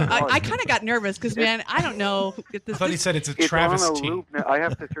 thank you. I kind of got nervous because man, I don't know if this. I thought he said it's It's travesty. on a loop now. I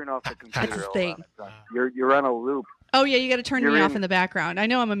have to turn off the computer. That's the thing. You're on a loop. Oh yeah, you got to turn me off in the background. I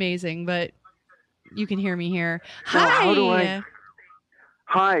know I'm amazing, but you can hear me here. Hi. How do I?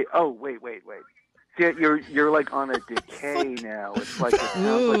 Hi. Oh wait. See, you're like on a decay now. It's like it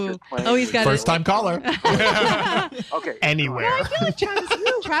sounds like you're playing. Oh, he's got First time caller. Okay. Anywhere. Well, I feel like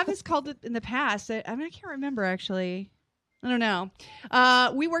Travis called it in the past. I can't remember actually. I don't know.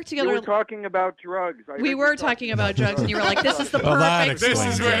 We worked together. We were talking about drugs. We were talking about drugs, and you were like, "This is the perfect. This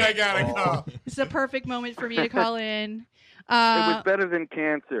is where I gotta go. This is a perfect moment for me to call in." It was better than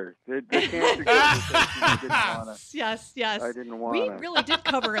cancer. The cancer didn't wanna. Yes. I didn't want. We really did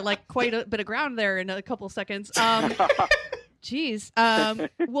cover like quite a bit of ground there in a couple seconds. Geez.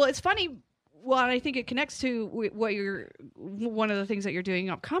 Well, it's funny. Well, and I think it connects to one of the things that you're doing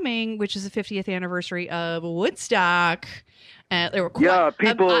upcoming, which is the 50th anniversary of Woodstock. There were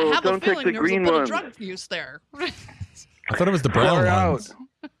people I have don't a take feeling the there was green a bit ones. of drug use there. I thought it was the brown ones.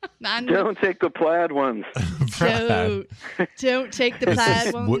 Don't take the plaid ones. Don't take the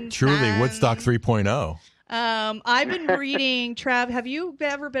plaid ones. Truly, Woodstock 3.0. I've been reading, Trav, have you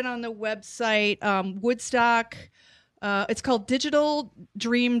ever been on the website Woodstock? It's called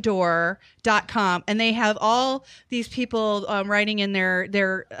digitaldreamdoor.com, and they have all these people writing in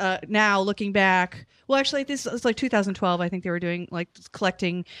their now looking back. Well, actually, this was like 2012. I think they were doing like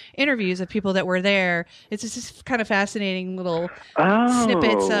collecting interviews of people that were there. It's just kind of fascinating little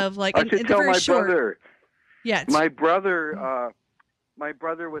snippets of like. I should tell my brother. Yeah, my brother my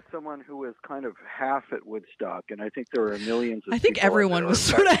brother was someone who was kind of half at Woodstock, and I think there were millions of I think people everyone there, was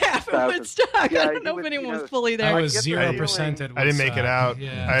sort of half at thousands. Woodstock. Yeah, I don't know if anyone was fully there. I was get the 0% at I didn't make it out.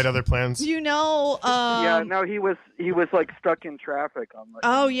 Yeah. I had other plans. You know, yeah, no, he was like stuck in traffic on like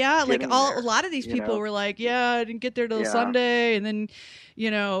oh yeah, like getting a there, lot of these you people know? were like, yeah, I didn't get there till Yeah. Sunday, and then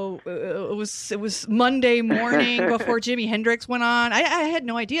it was Monday morning before Jimi Hendrix went on. I had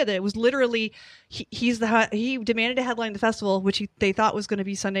no idea that it was literally he demanded to headline the festival, which they thought was going to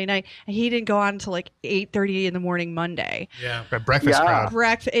be Sunday night, and he didn't go on until like 8:30 in the morning Monday. Yeah, breakfast crowd.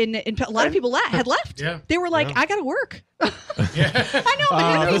 And a lot of people had left. Yeah. They were like, I got to work. I know,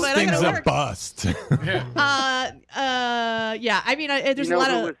 but this I thing's gotta a work. bust. Yeah. I mean, there's You a know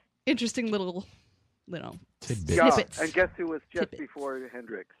lot who of was- interesting little Tidbits. Yeah, snippets. and guess who was just before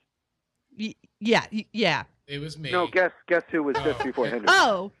Hendrix? Yeah. It was me. No, guess who was just before Hendrix?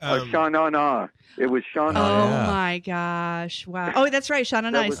 Oh. Sean Na. It was Sean Oh Na. my gosh! Wow. Oh, that's right, Sean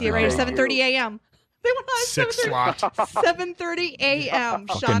and That I was see it right at amazing. 7:30 a.m. They went on 6 slot. 7:30 a.m.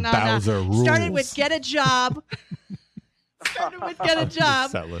 Sean Fucking Bowser rules. started with "Get a Job." Started with "Get a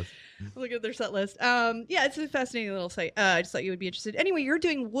Job." Set list. Look at their set list. Yeah, it's a fascinating little site. I just thought you would be interested. Anyway, you're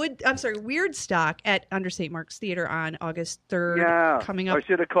doing Weird Stock at Under St. Mark's Theater on August 3rd. Yeah, coming up. I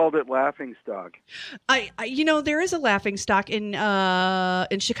should have called it Laughing Stock. I there is a Laughing Stock in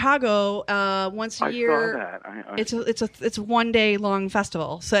Chicago once a year. I saw that. It's a 1 day long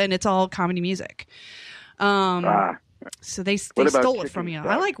festival. So and it's all comedy music. So they What about stole it Chicken from you.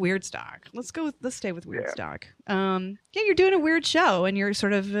 Stock? I like Weird Stock. Let's stay with Weird Stock. Yeah, you're doing a weird show and you're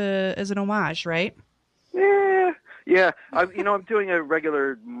sort of as an homage, right? Yeah. I'm doing a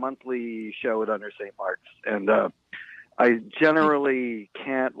regular monthly show at Under St. Mark's, and I generally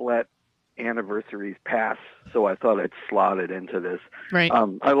can't let anniversaries pass, so I thought I'd slot it into this. Right.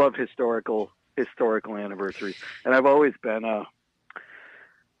 I love historical anniversaries, and I've always been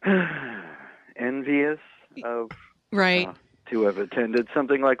envious of Right. To have attended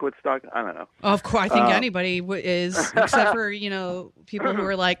something like Woodstock. I don't know. Of course, I think anybody is, except for people who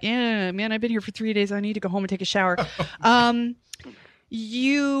are like, "Yeah, man, I've been here for 3 days. I need to go home and take a shower."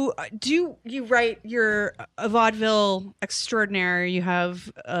 You write, you're a vaudeville extraordinaire. You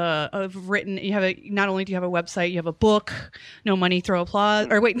have written. Not only do you have a website, you have a book. No money, throw applause.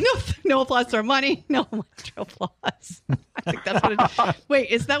 Or wait, no applause, throw money. No money, throw applause. I think that's what it is. Wait,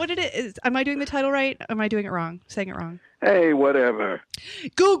 is that what it is? Am I doing the title right? Am I doing it wrong? Saying it wrong? Hey, whatever.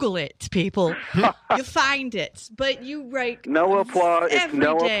 Google it, people. You find it. But you write No applause. It's every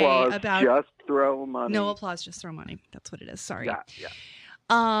no day applause. about Just throw money. no applause, just throw money. That's what it is. Sorry. Yeah.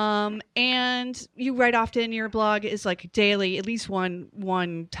 And you write often. Your blog is like daily, at least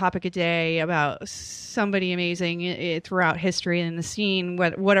one topic a day about somebody amazing throughout history and the scene.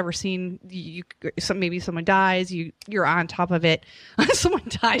 Whatever scene maybe someone dies, you're on top of it. Someone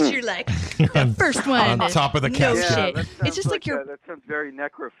dies, you're like the first one On top of the no casket. shit. It's just like your that sounds very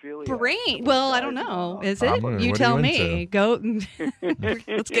necrophilia. brain. Well, I don't know. Is it? What You are tell you me. into? Go.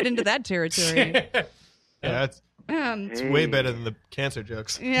 Let's get into that territory. Yeah, it's way better than the cancer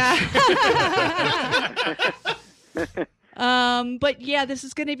jokes. Yeah. But yeah, this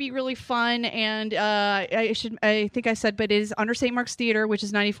is going to be really fun, and I think I said, but it is Under St. Mark's Theater, which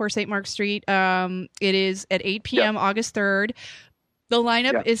is 94 St. Mark's Street. It is at 8 p.m. August 3rd. The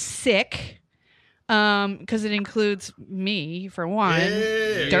lineup is sick. Because it includes me for one.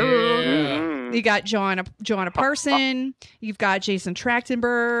 You got Joanna Parson. You've got Jason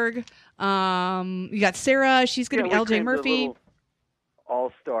Trachtenberg. You got Sarah. She's going to be LJ Murphy.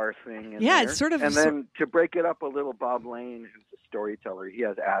 All-star thing. In Yeah, there. it's sort of And then to break it up a little, Bob Lane, who's a storyteller, he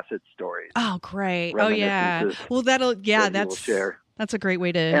has acid stories. Oh, great. Oh, yeah. Reminiscences Well, that he will share. that's a great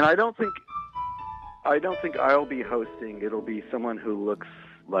way to. And I don't think I'll be hosting. It'll be someone who looks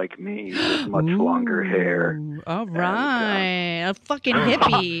like me with much longer hair. All right, a fucking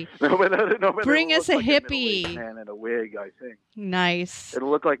hippie. Bring us a hippie. Man in a wig, I think. Nice. It'll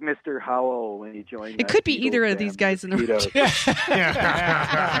look like Mr. Howell when he joined. It could be either of these guys in the room.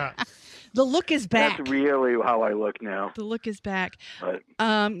 The look is back. That's really how I look now. The look is back. But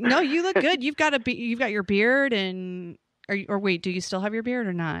no, you look good. You've got your beard, and or wait, do you still have your beard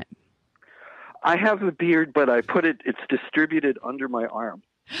or not? I have a beard, but it's distributed under my arm.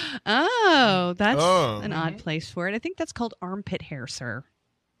 Oh, that's an odd place for it. I think that's called armpit hair, sir.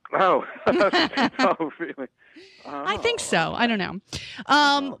 Oh, oh, really? I think so. I don't know.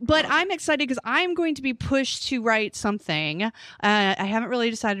 But I'm excited because I'm going to be pushed to write something. I haven't really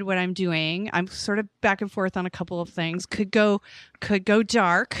decided what I'm doing. I'm sort of back and forth on a couple of things. Could go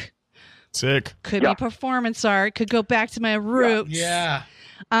dark. Sick. Could be performance art. Could go back to my roots. Yeah.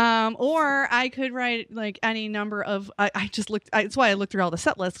 Or I could write like any number of. I just looked. That's why I looked through all the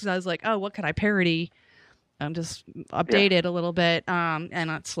set lists because I was like, oh, what could I parody? And just update it a little bit. And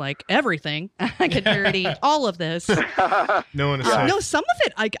it's like everything. I could parody all of this. No one is safe. No, some of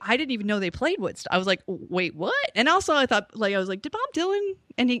it I didn't even know they played Woodstock. I was like, wait, what? And also I thought, like, I was like, did Bob Dylan?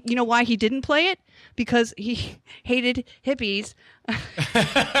 And you know why he didn't play it? Because he hated hippies.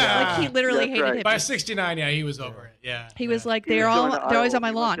 Like he literally hated hippies. By 69, he was over it. Yeah. He was like, they're always on my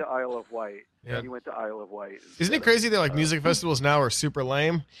lawn. He went to Isle of Wight. Yeah. He went to Isle of Wight. Isn't it crazy that like music festivals now are super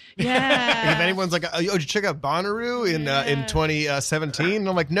lame? Yeah. Like, if anyone's like, oh, did you check out Bonnaroo in 2017? And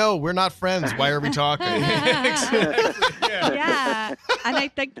I'm like, no, we're not friends. Why are we talking? Yeah. And I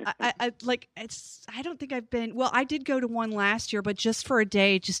think I like it's. I don't think I've been. Well, I did go to one last year, but just for a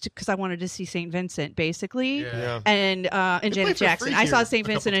day, just because I wanted to see St. Vincent, basically, and Janet Jackson. I saw St.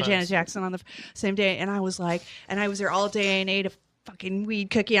 Vincent and Janet Jackson on the same day, and I was like, and I was there all day and ate a fucking weed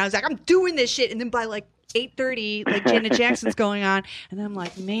cookie. And I was like, I'm doing this shit, and then by like 8:30, like Janet Jackson's going on, and then I'm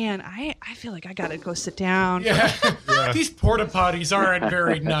like, man, I feel like I gotta go sit down. Yeah. These porta potties aren't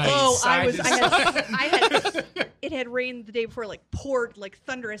very nice. Oh, I had it had rained the day before, like poured like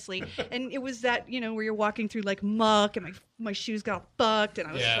thunderously, and it was that where you're walking through like muck, and my shoes got fucked, and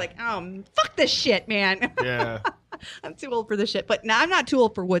I was just like, oh, fuck this shit, man. Yeah. I'm too old for this shit, but I'm not too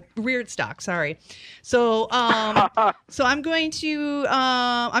old for Weird Stock. Sorry. So, so I'm going to.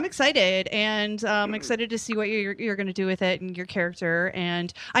 I'm excited, and I'm excited to see what you're going to do with it and your character.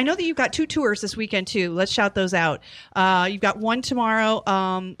 And I know that you've got 2 tours this weekend too. Let's shout those out. You've got one tomorrow.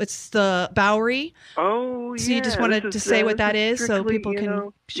 It's the Bowery. Oh, yeah. So you just wanted to say what that is, so people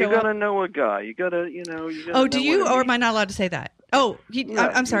can show up. You gotta know a guy. You gotta. Oh, do you, or am I not allowed to say that? Oh,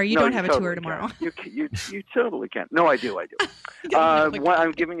 I'm sorry. You don't have a tour tomorrow. You totally can. No, I do.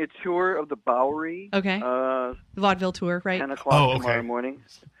 I'm giving a tour of the Bowery. Okay. The vaudeville tour, right? 10 o'clock tomorrow morning.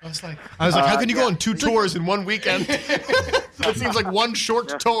 I was like, how can you go on 2 tours in one weekend? That seems like one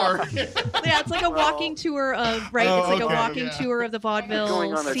short tour. Yeah, it's like a walking tour of It's like a walking tour of the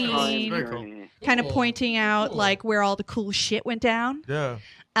vaudeville scene, kind of pointing out like where all the cool shit went down. Yeah.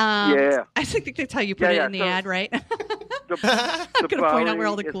 I think that's how you put it in the ad, right? The I'm going to point out where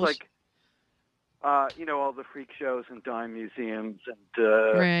all the cool shit. All the freak shows and dime museums and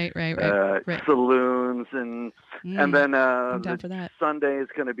right. saloons and then I'm down for that. Sunday is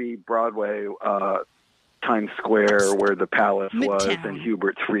going to be Broadway, Times Square, where the Palace was, and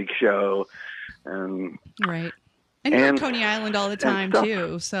Hubert's Freak Show, and right. And you're at Coney Island all the time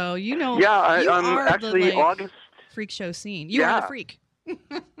too, so I'm actually August freak show scene. You are the freak.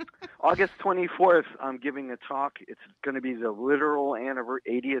 August 24th, I'm giving a talk. It's going to be the literal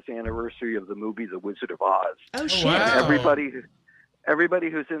 80th anniversary of the movie The Wizard of Oz. Oh, shit. Wow. Everybody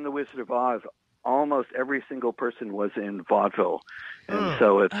who's in The Wizard of Oz, almost every single person was in vaudeville. And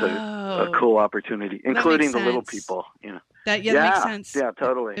so it's a cool opportunity, including the little people. That makes sense. Yeah,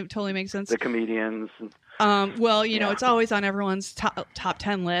 totally. It totally makes sense. The comedians. It's always on everyone's top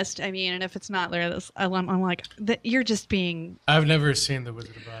 10 list. I mean, and if it's not there, I'm like, you're just being. I've never seen The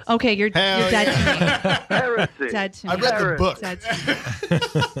Wizard of Oz. Okay, you're dead to me. Heresy. Dead to me. I read the book. Dead to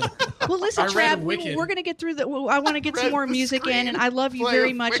me. Well, listen, Trav, we're going to get through I want to get some more music in, and I love you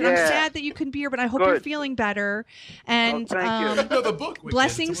very much. And I'm sad that you couldn't be here, but I hope you're feeling better. And thank you. No, the book.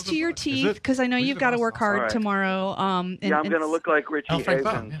 blessings to your teeth, because I know you've got to work hard tomorrow. I'm going to look like Richie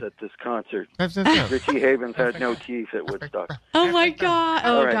Havens at this concert. Richie Havens had no teeth at Woodstock. Oh my God!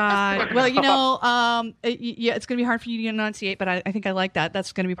 Oh God! Well, it's going to be hard for you to enunciate, but I think I like that.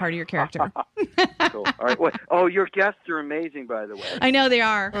 That's going to be part of your character. Cool. All right. Your guests are amazing, by the way. I know they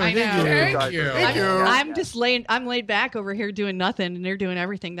are. I know. Thank you. I'm just laid back over here doing nothing, and they're doing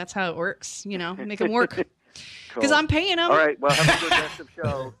everything. That's how it works. Make them work. Because I'm paying them. All right. Well, have a good rest of the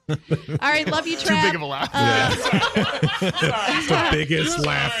show. All right. Love you, Trav. Too big of a laugh. It's the biggest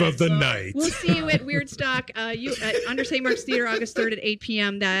laugh of the night. We'll see you at Weird Stock. You at Under St. Mark's Theater, August 3rd at 8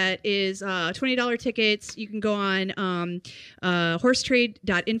 p.m. That is $20 tickets. You can go on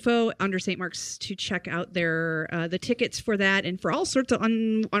horsetrade.info under St. Mark's to check out their the tickets for that and for all sorts of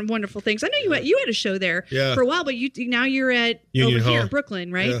on wonderful things. I know you had a show there for a while, but now you're at Union over Hall. here in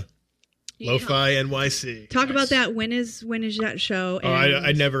Brooklyn, right? Yeah. Lo-Fi NYC. Talk about that. When is that show?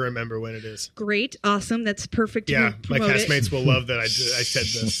 I never remember when it is. Great. Awesome. That's perfect to my promote castmates will love that I said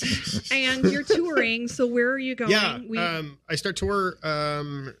this. And you're touring, so where are you going? Yeah, I start tour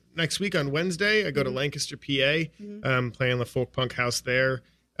next week on Wednesday. I go to Lancaster, PA, play on the Folk Punk House there.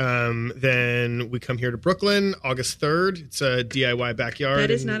 Then we come here to Brooklyn, August 3rd. It's a DIY backyard.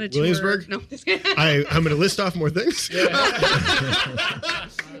 That is not a Williamsburg. tour. No. I'm going to list off more things.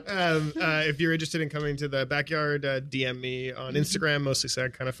 If you're interested in coming to the backyard, DM me on Instagram. Mostly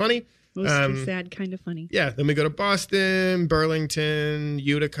sad, kind of funny. Mostly sad, kind of funny. Yeah. Then we go to Boston, Burlington,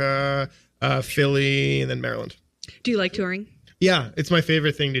 Utica, Philly, and then Maryland. Do you like touring? Yeah, it's my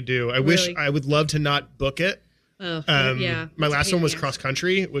favorite thing to do. I wish I would love to not book it. Oh, yeah. My last one was cross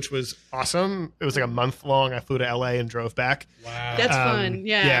country, which was awesome. It was like a month long. I flew to LA and drove back. Wow. That's fun.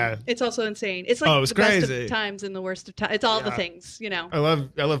 Yeah. It's also insane. It's like it was the crazy. best of times and the worst of times. It's all the things, you know. I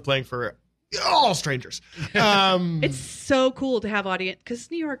love playing for all strangers. It's so cool to have audience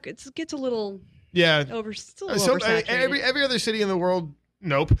because New York gets a little oversaturated. Every other city in the world.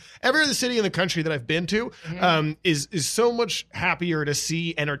 Nope. Every other city in the country that I've been to is so much happier to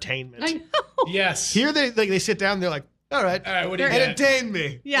see entertainment. I know. Yes. Here they sit down. They're like, all right, what do you got? entertain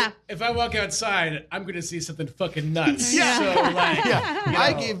me. Yeah. If I walk outside, I'm going to see something fucking nuts. Yeah. So like,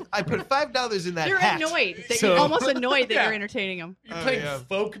 I put $5 in that You're hat. annoyed. You're almost annoyed that you're entertaining them. You're playing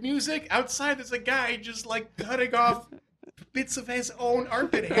folk music outside. There's a guy just like cutting off bits of his own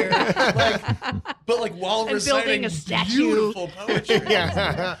armpit hair, but while and reciting building a statue. Beautiful poetry.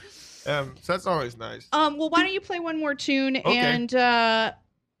 So that's always nice. Well, why don't you play one more tune and or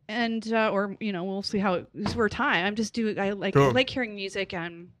we'll see how because we're time. I like hearing music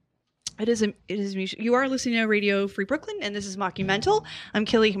and it is music. You are listening to Radio Free Brooklyn and this is Mockumental. I'm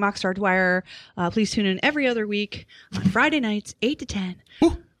Killy Mockstar Dwyer. Please tune in every other week on Friday nights 8 to 10.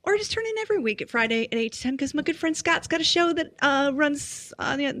 Ooh. Or just turn in every week at Friday at 8 to 10 because my good friend Scott's got a show that runs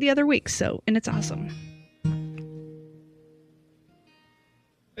the other week. And it's awesome.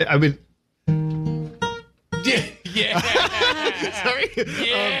 I mean, yeah. Sorry.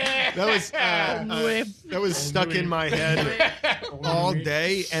 Yeah. That was stuck in my head all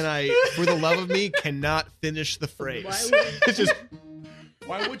day, and I, for the love of me, cannot finish the phrase. It's just.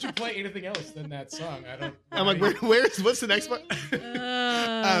 Why would you play anything else than that song? I'm like, what's the next one?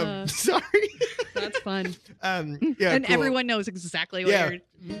 Sorry. That's fun. And cool. Everyone knows exactly what you're.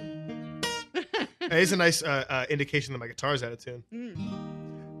 It's a nice indication that my guitar's out of tune.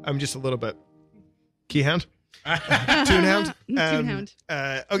 I'm just a little bit keyhound. Tune hound.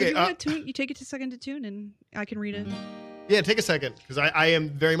 Okay. You take it a second to tune, and I can read it. Yeah, take a second because I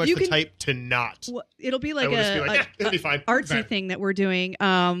am very much the type to not. Well, it'll be like it'll be fine. Artsy thing that we're doing.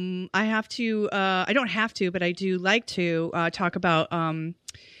 I have to. I don't have to, but I do like to talk about. And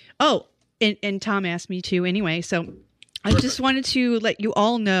Tom asked me to anyway. So I just wanted to let you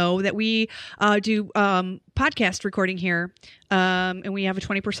all know that we do podcast recording here. And we have a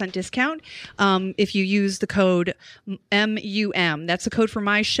 20% discount if you use the code MUM. That's the code for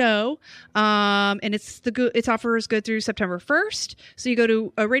my show. And its offer is good through September 1st. So you go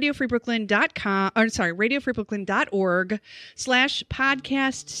to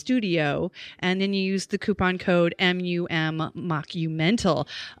radiofreebrooklyn.org/podcast studio, and then you use the coupon code MUM Mockumental.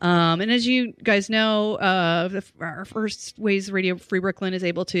 And as you guys know, our first ways Radio Free Brooklyn is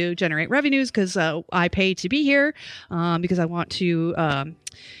able to generate revenues because I pay to be here because I want to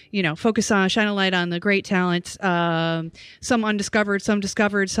focus on, shine a light on the great talent, some undiscovered, some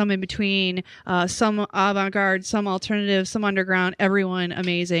discovered, some in between, some avant-garde, some alternative, some underground, everyone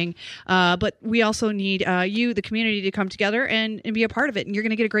amazing. But we also need you, the community, to come together and be a part of it. And you're going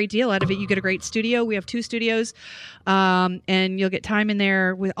to get a great deal out of it. You get a great studio. We have 2 studios, and you'll get time in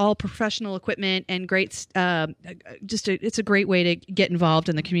there with all professional equipment and great, it's a great way to get involved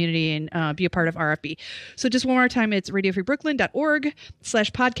in the community and be a part of RFB. So just one more time, it's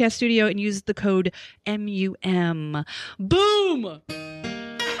radiofreebrooklyn.org/podcast studio and use the code MUM. Boom!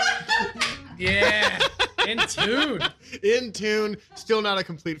 Yeah. In tune. In tune. Still not a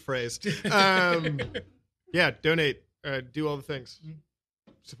complete phrase. Donate. Do all the things.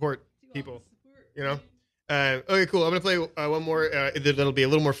 Support people. Okay, cool. I'm going to play one more. That'll be a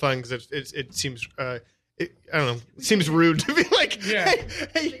little more fun because it seems... I don't know. It seems rude to be like, hey,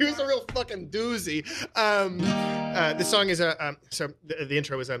 here's a real fucking doozy. This song is the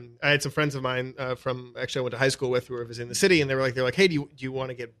intro was I had some friends of mine from actually I went to high school with who were visiting the city, and they're like, hey, do you want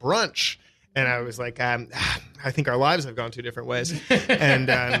to get brunch? And I was like, I think our lives have gone 2 different ways, and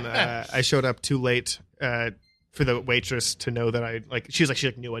I showed up too late for the waitress to know that she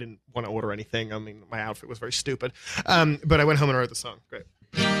knew I didn't want to order anything. I mean, my outfit was very stupid, but I went home and heard the song. Great.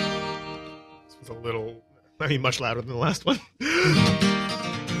 This was a little. Much louder than the last one.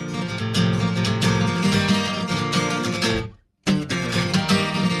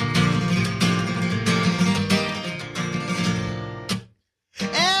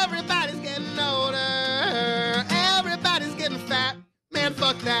 Everybody's getting older. Everybody's getting fat. Man,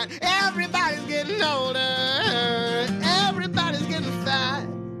 fuck that. Everybody's getting older. Everybody's getting fat.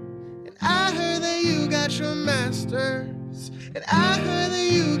 And I heard that you got your master's. And I heard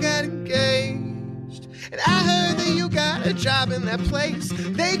that you got engaged. And I heard that you got a job in that place.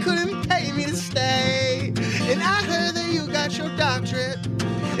 They couldn't pay me to stay. And I heard that you got your doctorate.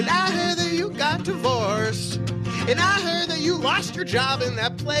 And I heard that you got divorced. And I heard that you lost your job in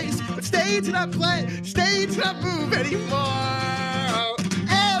that place. But stay to not play, stay to not move anymore.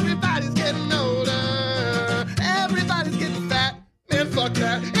 Everybody's getting older. Everybody's getting fat. Man, fuck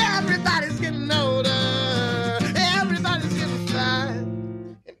that. Everybody's getting older. Everybody's getting fat.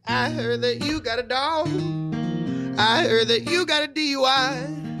 And I heard that you got a dog. I heard that you got a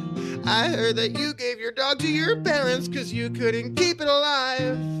DUI. I heard that you gave your dog to your parents because you couldn't keep it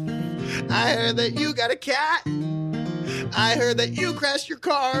alive. I heard that you got a cat. I heard that you crashed your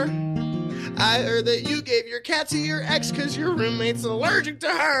car. I heard that you gave your cat to your ex because your roommate's allergic to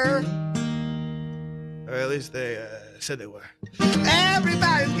her. Or at least they said they were.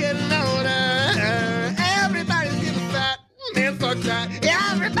 Everybody's getting older. Everybody's getting fat. Man, fuck that.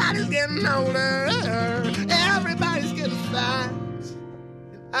 Everybody's getting older. Everybody's getting fat.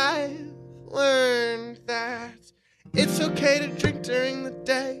 And I've learned that it's okay to drink during the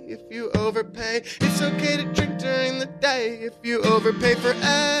day if you overpay. It's okay to drink during the day if you overpay for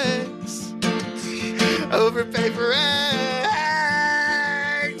eggs. Overpay for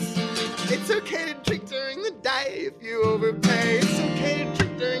eggs. It's okay to drink during the day if you overpay. It's okay to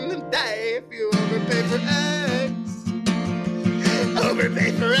drink during the day if you overpay for eggs.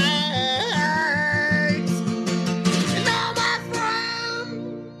 Overpay for eggs. And all my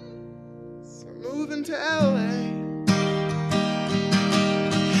friends are moving to LA.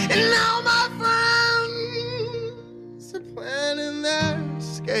 And all my friends are planning their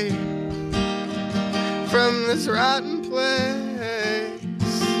escape from this rotten place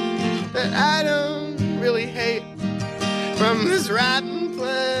that I don't really hate. From this rotten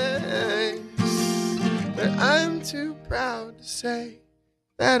place that I'm too proud to say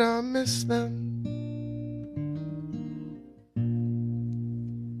that I'll miss them.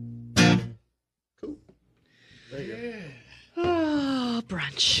 Cool. There you go. Oh,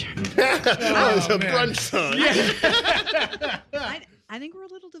 brunch. That was a brunch song. Yeah. I think we're a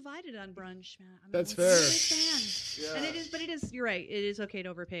little divided on brunch, man. That's I'm a fair. big fan. Yeah. And it is, you're right. It is okay to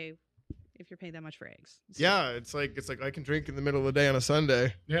overpay if you're paying that much for eggs. Yeah, it's like I can drink in the middle of the day on a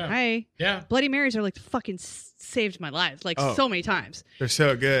Sunday. Yeah. Hey. Yeah. Bloody Marys are like fucking saved my life so many times. They're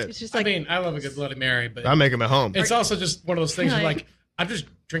so good. It's just like, I mean, I love a good Bloody Mary, but I make them at home. It's also just one of those things where, Like- like, I'm just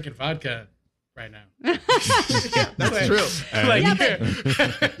drinking vodka right now. That's true. Like,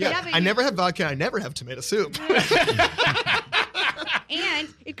 Yeah, I never have vodka. I never have tomato soup. and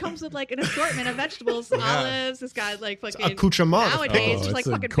it comes with like an assortment of vegetables, olives. It's got like fucking accoutrement. nowadays, Oh, just like it's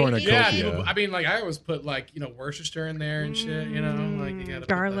a fucking cornucopia. bacon. yeah, people, I mean, like, I always put, like, Worcestershire in there and shit, like, you gotta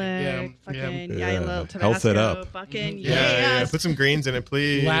Garlic, put, like, fucking Yeah. yellow Health it Tabasco, up. fucking Yeah. Put some greens in it,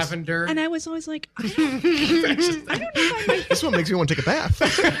 please. lavender. And I was always like, I don't know if I might. This one makes me want to take a bath.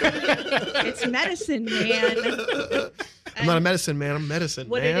 It's medicine, man. I'm not a medicine man. I'm medicine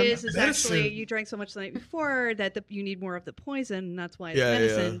What man. it is Medicine. actually you drank so much the night before that you need more of the poison. And that's why it's Yeah,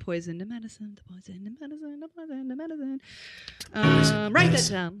 medicine. yeah. Poison to medicine. The poison to medicine. The poison to medicine. Poison, Write that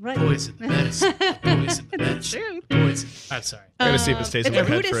medicine, down. Right. Poison, medicine, poison, medicine, poison. I'm sorry. I'm gonna see if it stays in It's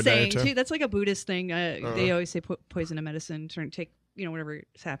my a head for Buddhist a day or saying two. too. That's like a Buddhist thing. They always say poison to medicine. Take whatever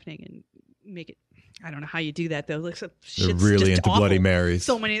is happening and make it. I don't know how you do that though. Like, They're shit's really just into awful. Bloody Marys.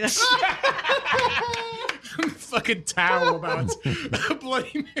 So many. Fucking towel about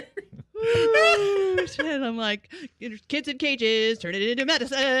Bloody Mary. Ooh, shit. I'm like, kids in cages, turn it into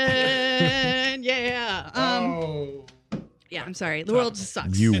medicine. Yeah. Yeah, I'm sorry. The world just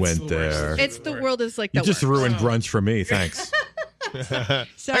sucks. You It's went the worst. there. It's the world is like You the just worst. ruined brunch for me. Thanks. I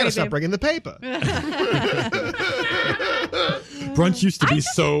Sorry, gotta stop babe. bringing the paper. Brunch used to be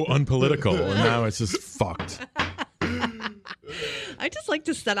so unpolitical, and now it's just fucked. I just like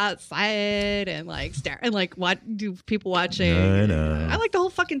to sit outside and like stare and like do people watching. I know. I like the whole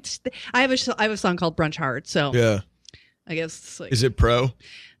fucking. I have a song called Brunch Hard, so Yeah. I guess it's like, Is it pro?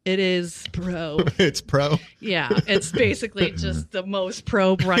 it is pro. It's pro. Yeah, it's basically just the most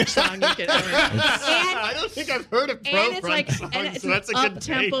pro brunch song you can ever. I don't think I've heard of pro And it's brunch like, songs, and it's so that's a an good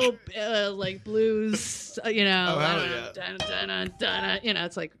up-tempo, like blues, Oh, hell I don't yeah. know, dun-dun-dun-dun,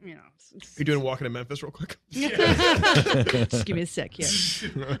 it's like, You doing walking in Memphis real quick? just give me a sec here.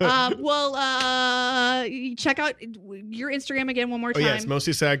 Check out your Instagram again one more Oh time. yeah, it's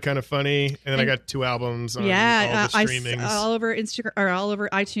mostly sad, kind of funny, and then I got 2 albums on all the I streamings. all over Instagram or all over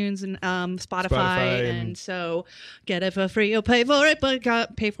iTunes iTunes and Spotify, Spotify and so get it for free or pay for it, but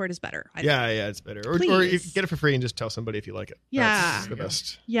pay for it is better. Yeah, it's better. Or you get it for free and just tell somebody if you like it. Yeah. That's the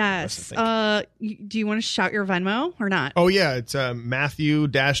best. Yes. Best, I think. Do you want to shout your Venmo or not? Oh, yeah. It's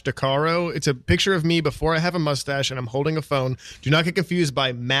Matthew-DeCaro. It's a picture of me before I have a mustache and I'm holding a phone. Do not get confused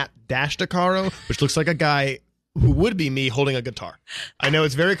by Matt-DeCaro, which looks like a guy who would be me holding a guitar. I know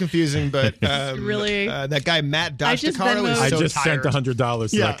it's very confusing, but really that guy Matt-DeCaro is so I just tired. sent $100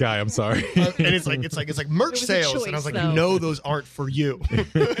 to that guy. I'm sorry. And it's like merch sales, choice, and I was like, though. no, those aren't for you.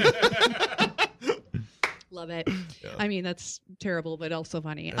 Love it. Yeah. I mean, that's terrible, but also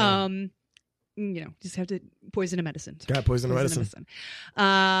funny. Just have to poison a medicine. Got poison a medicine. Poison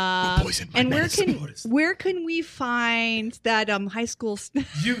my and where can we find that high school?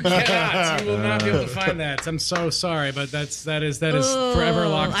 You cannot. You will not be able to find that. I'm so sorry, but that is forever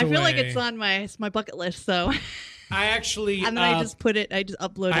locked away. I feel like it's on my bucket list. So I actually and then I just uploaded it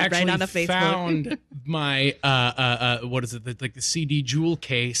right onto Facebook. Found my what is it, like the CD Jewel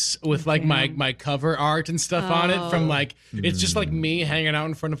case with like my cover art and stuff on it from like it's just like me hanging out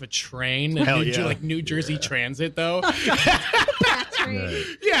in front of a train like New Jersey Transit though.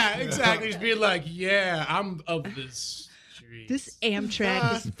 Yeah, exactly. Just being like, yeah, I'm of this street. This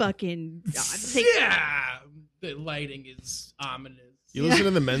Amtrak is fucking the lighting is ominous. You listen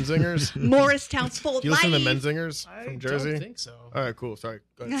to the Menzingers? Morristown's full of Do you listen to the life. Menzingers from Jersey? I don't think so. All right, cool. Sorry.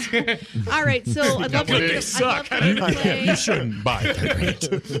 Go ahead. All right, so I'd love for you to play. You shouldn't buy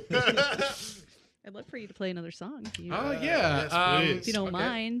that. I'd love for you to play another song. If you, If you don't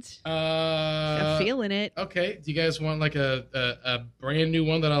mind. I'm feeling it. Okay. Do you guys want like a brand new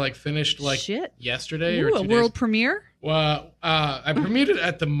one that I like finished like yesterday or 2 a days? world premiere? Well, I premiered it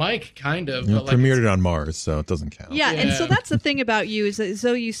at the mic, kind of. You but like premiered it on Mars, so it doesn't count. Yeah, and so that's the thing about you is that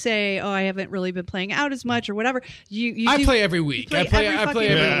though you say, "Oh, I haven't really been playing out as much" or whatever. I play every week. I play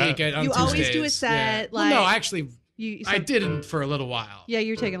every week on You always do a Tuesdays. set. Well, no, actually, you I didn't for a little while. Yeah,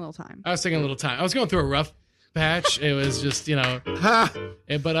 you're taking a little time. I was taking a little time. I was going through a rough patch. It was just, but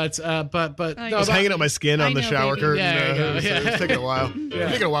it's but I was hanging up my skin on the shower curtain. Yeah, It's taking a while.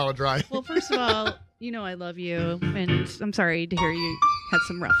 It's taking a while to dry. Well, first of all, I love you, and I'm sorry to hear you had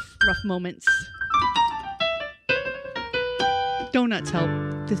some rough moments. Donuts help.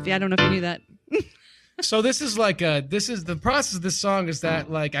 I don't know if you knew that. So this is the process of this song is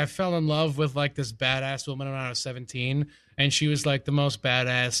that like I fell in love with like this badass woman when I was 17, and she was like the most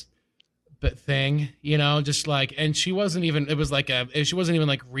badass thing, just like, and she wasn't even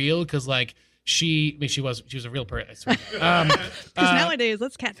like real because like she was a real person. Because nowadays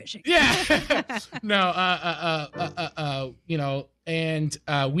that's catfishing. Yeah. And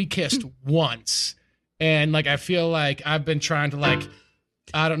we kissed once, and like I feel like I've been trying to like,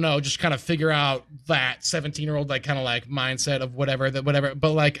 I don't know, just kind of figure out that 17-year-old like kind of like mindset of whatever,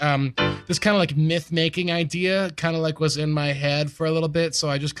 but like this kind of like myth making idea kind of like was in my head for a little bit, so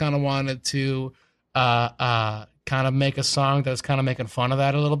I just kind of wanted to kind of make a song that's kind of making fun of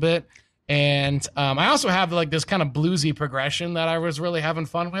that a little bit. And I also have like this kind of bluesy progression that I was really having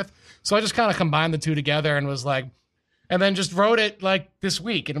fun with. So I just kind of combined the two together and was like, and then just wrote it like this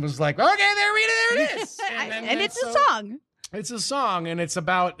week. And it was like, okay, there it is. And it's a song. It's a song. And it's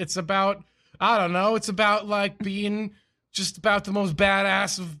about, I don't know. It's about like being just about the most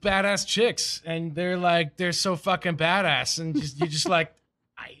badass of badass chicks. And they're so fucking badass. And you're just like,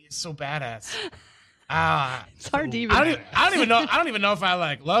 it's so badass. It's hard to even. I don't even know. I don't even know if I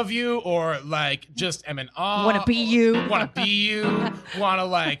like love you or like just am in awe. Want to be you. Want to be you. Want to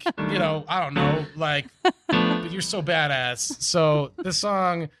like I don't know. Like, but you're so badass. So this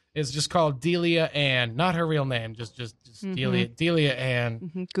song is just called Delia Ann, not her real name. Just Delia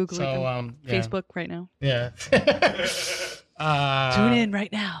Ann. Google it. Yeah. Facebook right now. Yeah. Tune in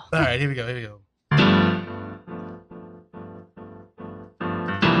right now. All right, here we go.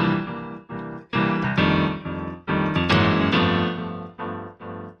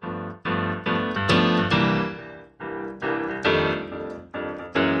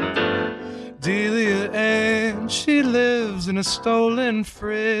 Delia Ann, she lives in a stolen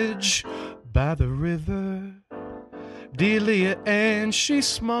fridge by the river. Delia Ann, she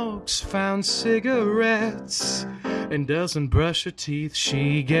smokes found cigarettes and doesn't brush her teeth.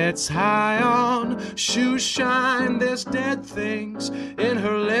 She gets high on shoe shine. There's dead things in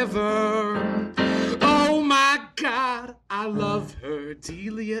her liver. Oh my God, I love her,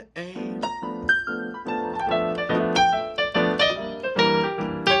 Delia Ann.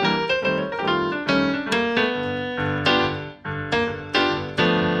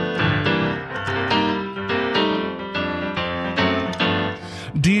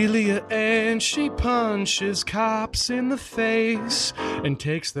 Delia Ann, she punches cops in the face and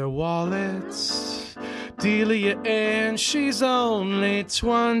takes their wallets. Delia Ann, she's only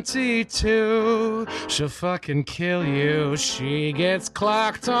 22. She'll fucking kill you. She gets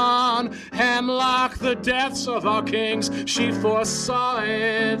clocked on Hemlock, the deaths of our kings. She foresaw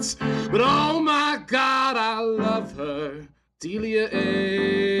it. But oh my God, I love her. Delia Ann.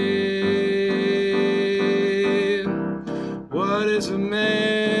 What is a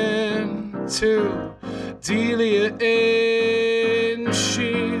man to Delia Ann?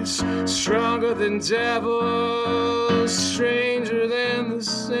 She's stronger than devils, stranger than the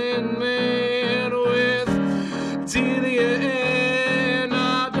Sandman. With Delia Ann,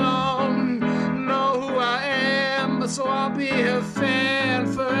 I don't know who I am, but so I'll be a fan,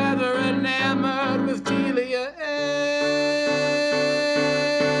 forever enamored with Delia Ann.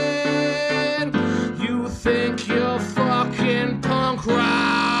 You think you're fucking punk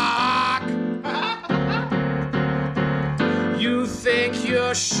rock? You think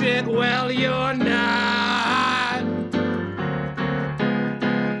you're shit, well you're not.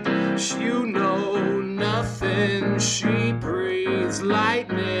 You know nothing, she breathes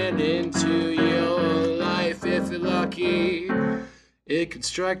lightning into your life. If you're lucky, it could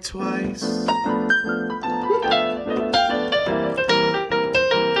strike twice.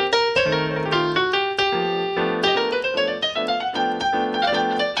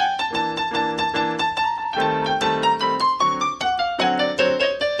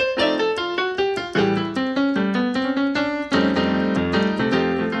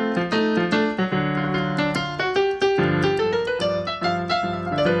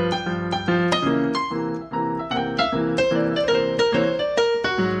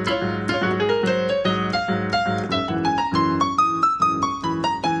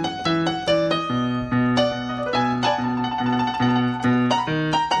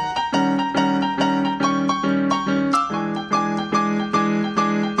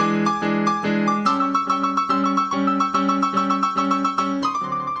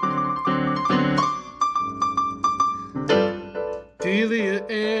 Delia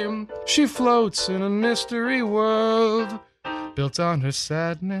Ann, she floats in a mystery world built on her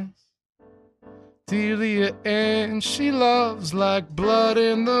sadness. Delia Ann, she loves like blood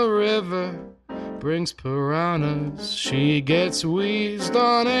in the river, brings piranhas. She gets wheezed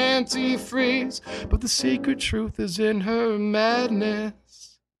on antifreeze, but the secret truth is in her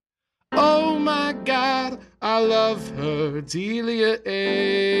madness. Oh my God, I love her, Delia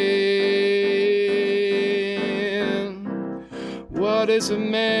Ann. What is a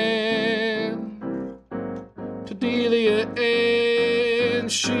man to Delia Ann?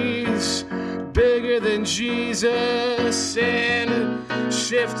 She's bigger than Jesus and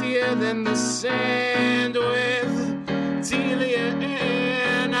shiftier than the sand. With Delia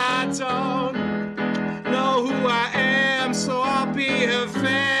Ann, I don't know who I am, so I'll be her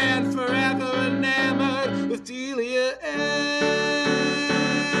fan, forever enamored with Delia Ann.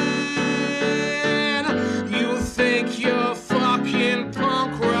 You think you're fucking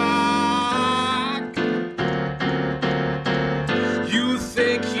punk rock? You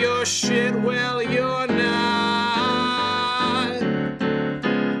think you're shit, well you're not.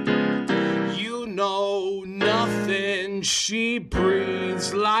 You know nothing, she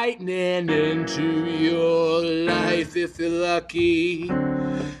breathes lightning into your life. If you're lucky,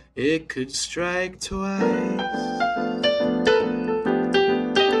 it could strike twice.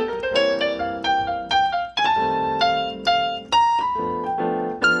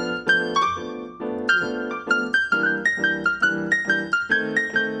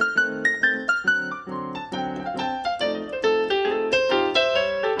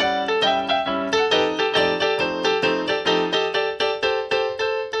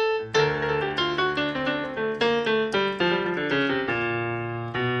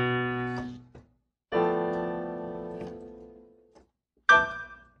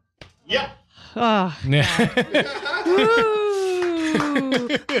 Oh,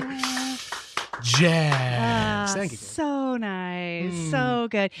 Jazz. Thank you. So nice. So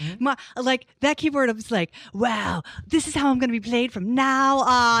good. Like that keyboard was like, wow, this is how I'm going to be played from now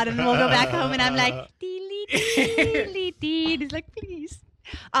on. And then we'll go back home and I'm like, dee-lee-dee-lee-dee. He's like, please.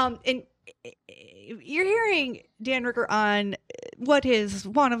 And you're hearing Dan Ricker on what is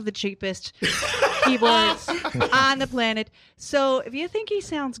one of the cheapest keyboards on the planet. So if you think he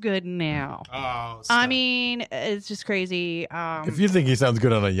sounds good now, I mean, it's just crazy. If you think he sounds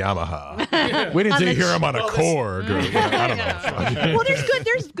good on a Yamaha, we need to hear him on a Korg. I don't know. Well, there's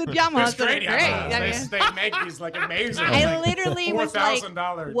good Yamahas that are great. Yamahas. They make these like amazing. I literally was like,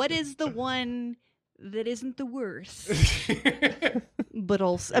 $4,000. what is the one that isn't the worst. But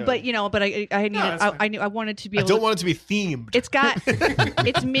also, but you know, but I needed, I wanted to be. I Able don't to, want it to be themed. It's got,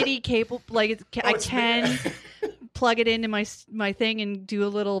 it's MIDI capable. Like I can plug it into my thing and do a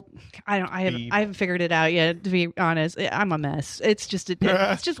little. I haven't figured it out yet. To be honest, I'm a mess. It's just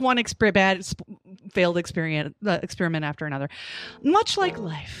one failed experiment after another, much like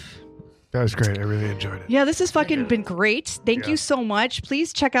life. That was great. I really enjoyed it. Yeah, this has fucking been great. Thank you so much.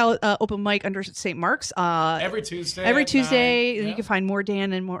 Please check out Open Mic under St. Mark's. Every Tuesday. Every Tuesday. You can find more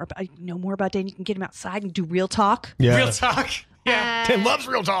Dan and more about Dan. You can get him outside and do real talk. Yeah. Real talk. Yeah. Dan loves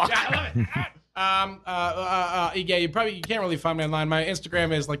real talk. Yeah, I love it. Yeah, you can't really find me online. My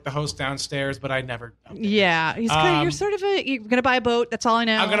Instagram is like the host downstairs, but I never. Yeah, you're sort of you're gonna buy a boat. That's all I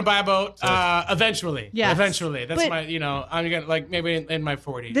know. I'm gonna buy a boat eventually. Yes. Eventually. That's But- I'm gonna like maybe in my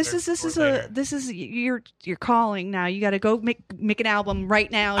 40s. This is your calling now. You got to go make an album right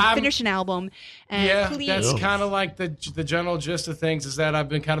now and finish an album. And yeah, please. that's kind of like the general gist of things. Is that I've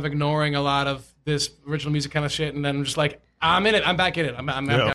been kind of ignoring a lot of this original music kind of shit, and then I'm just like, I'm in it. I'm back in it. I'm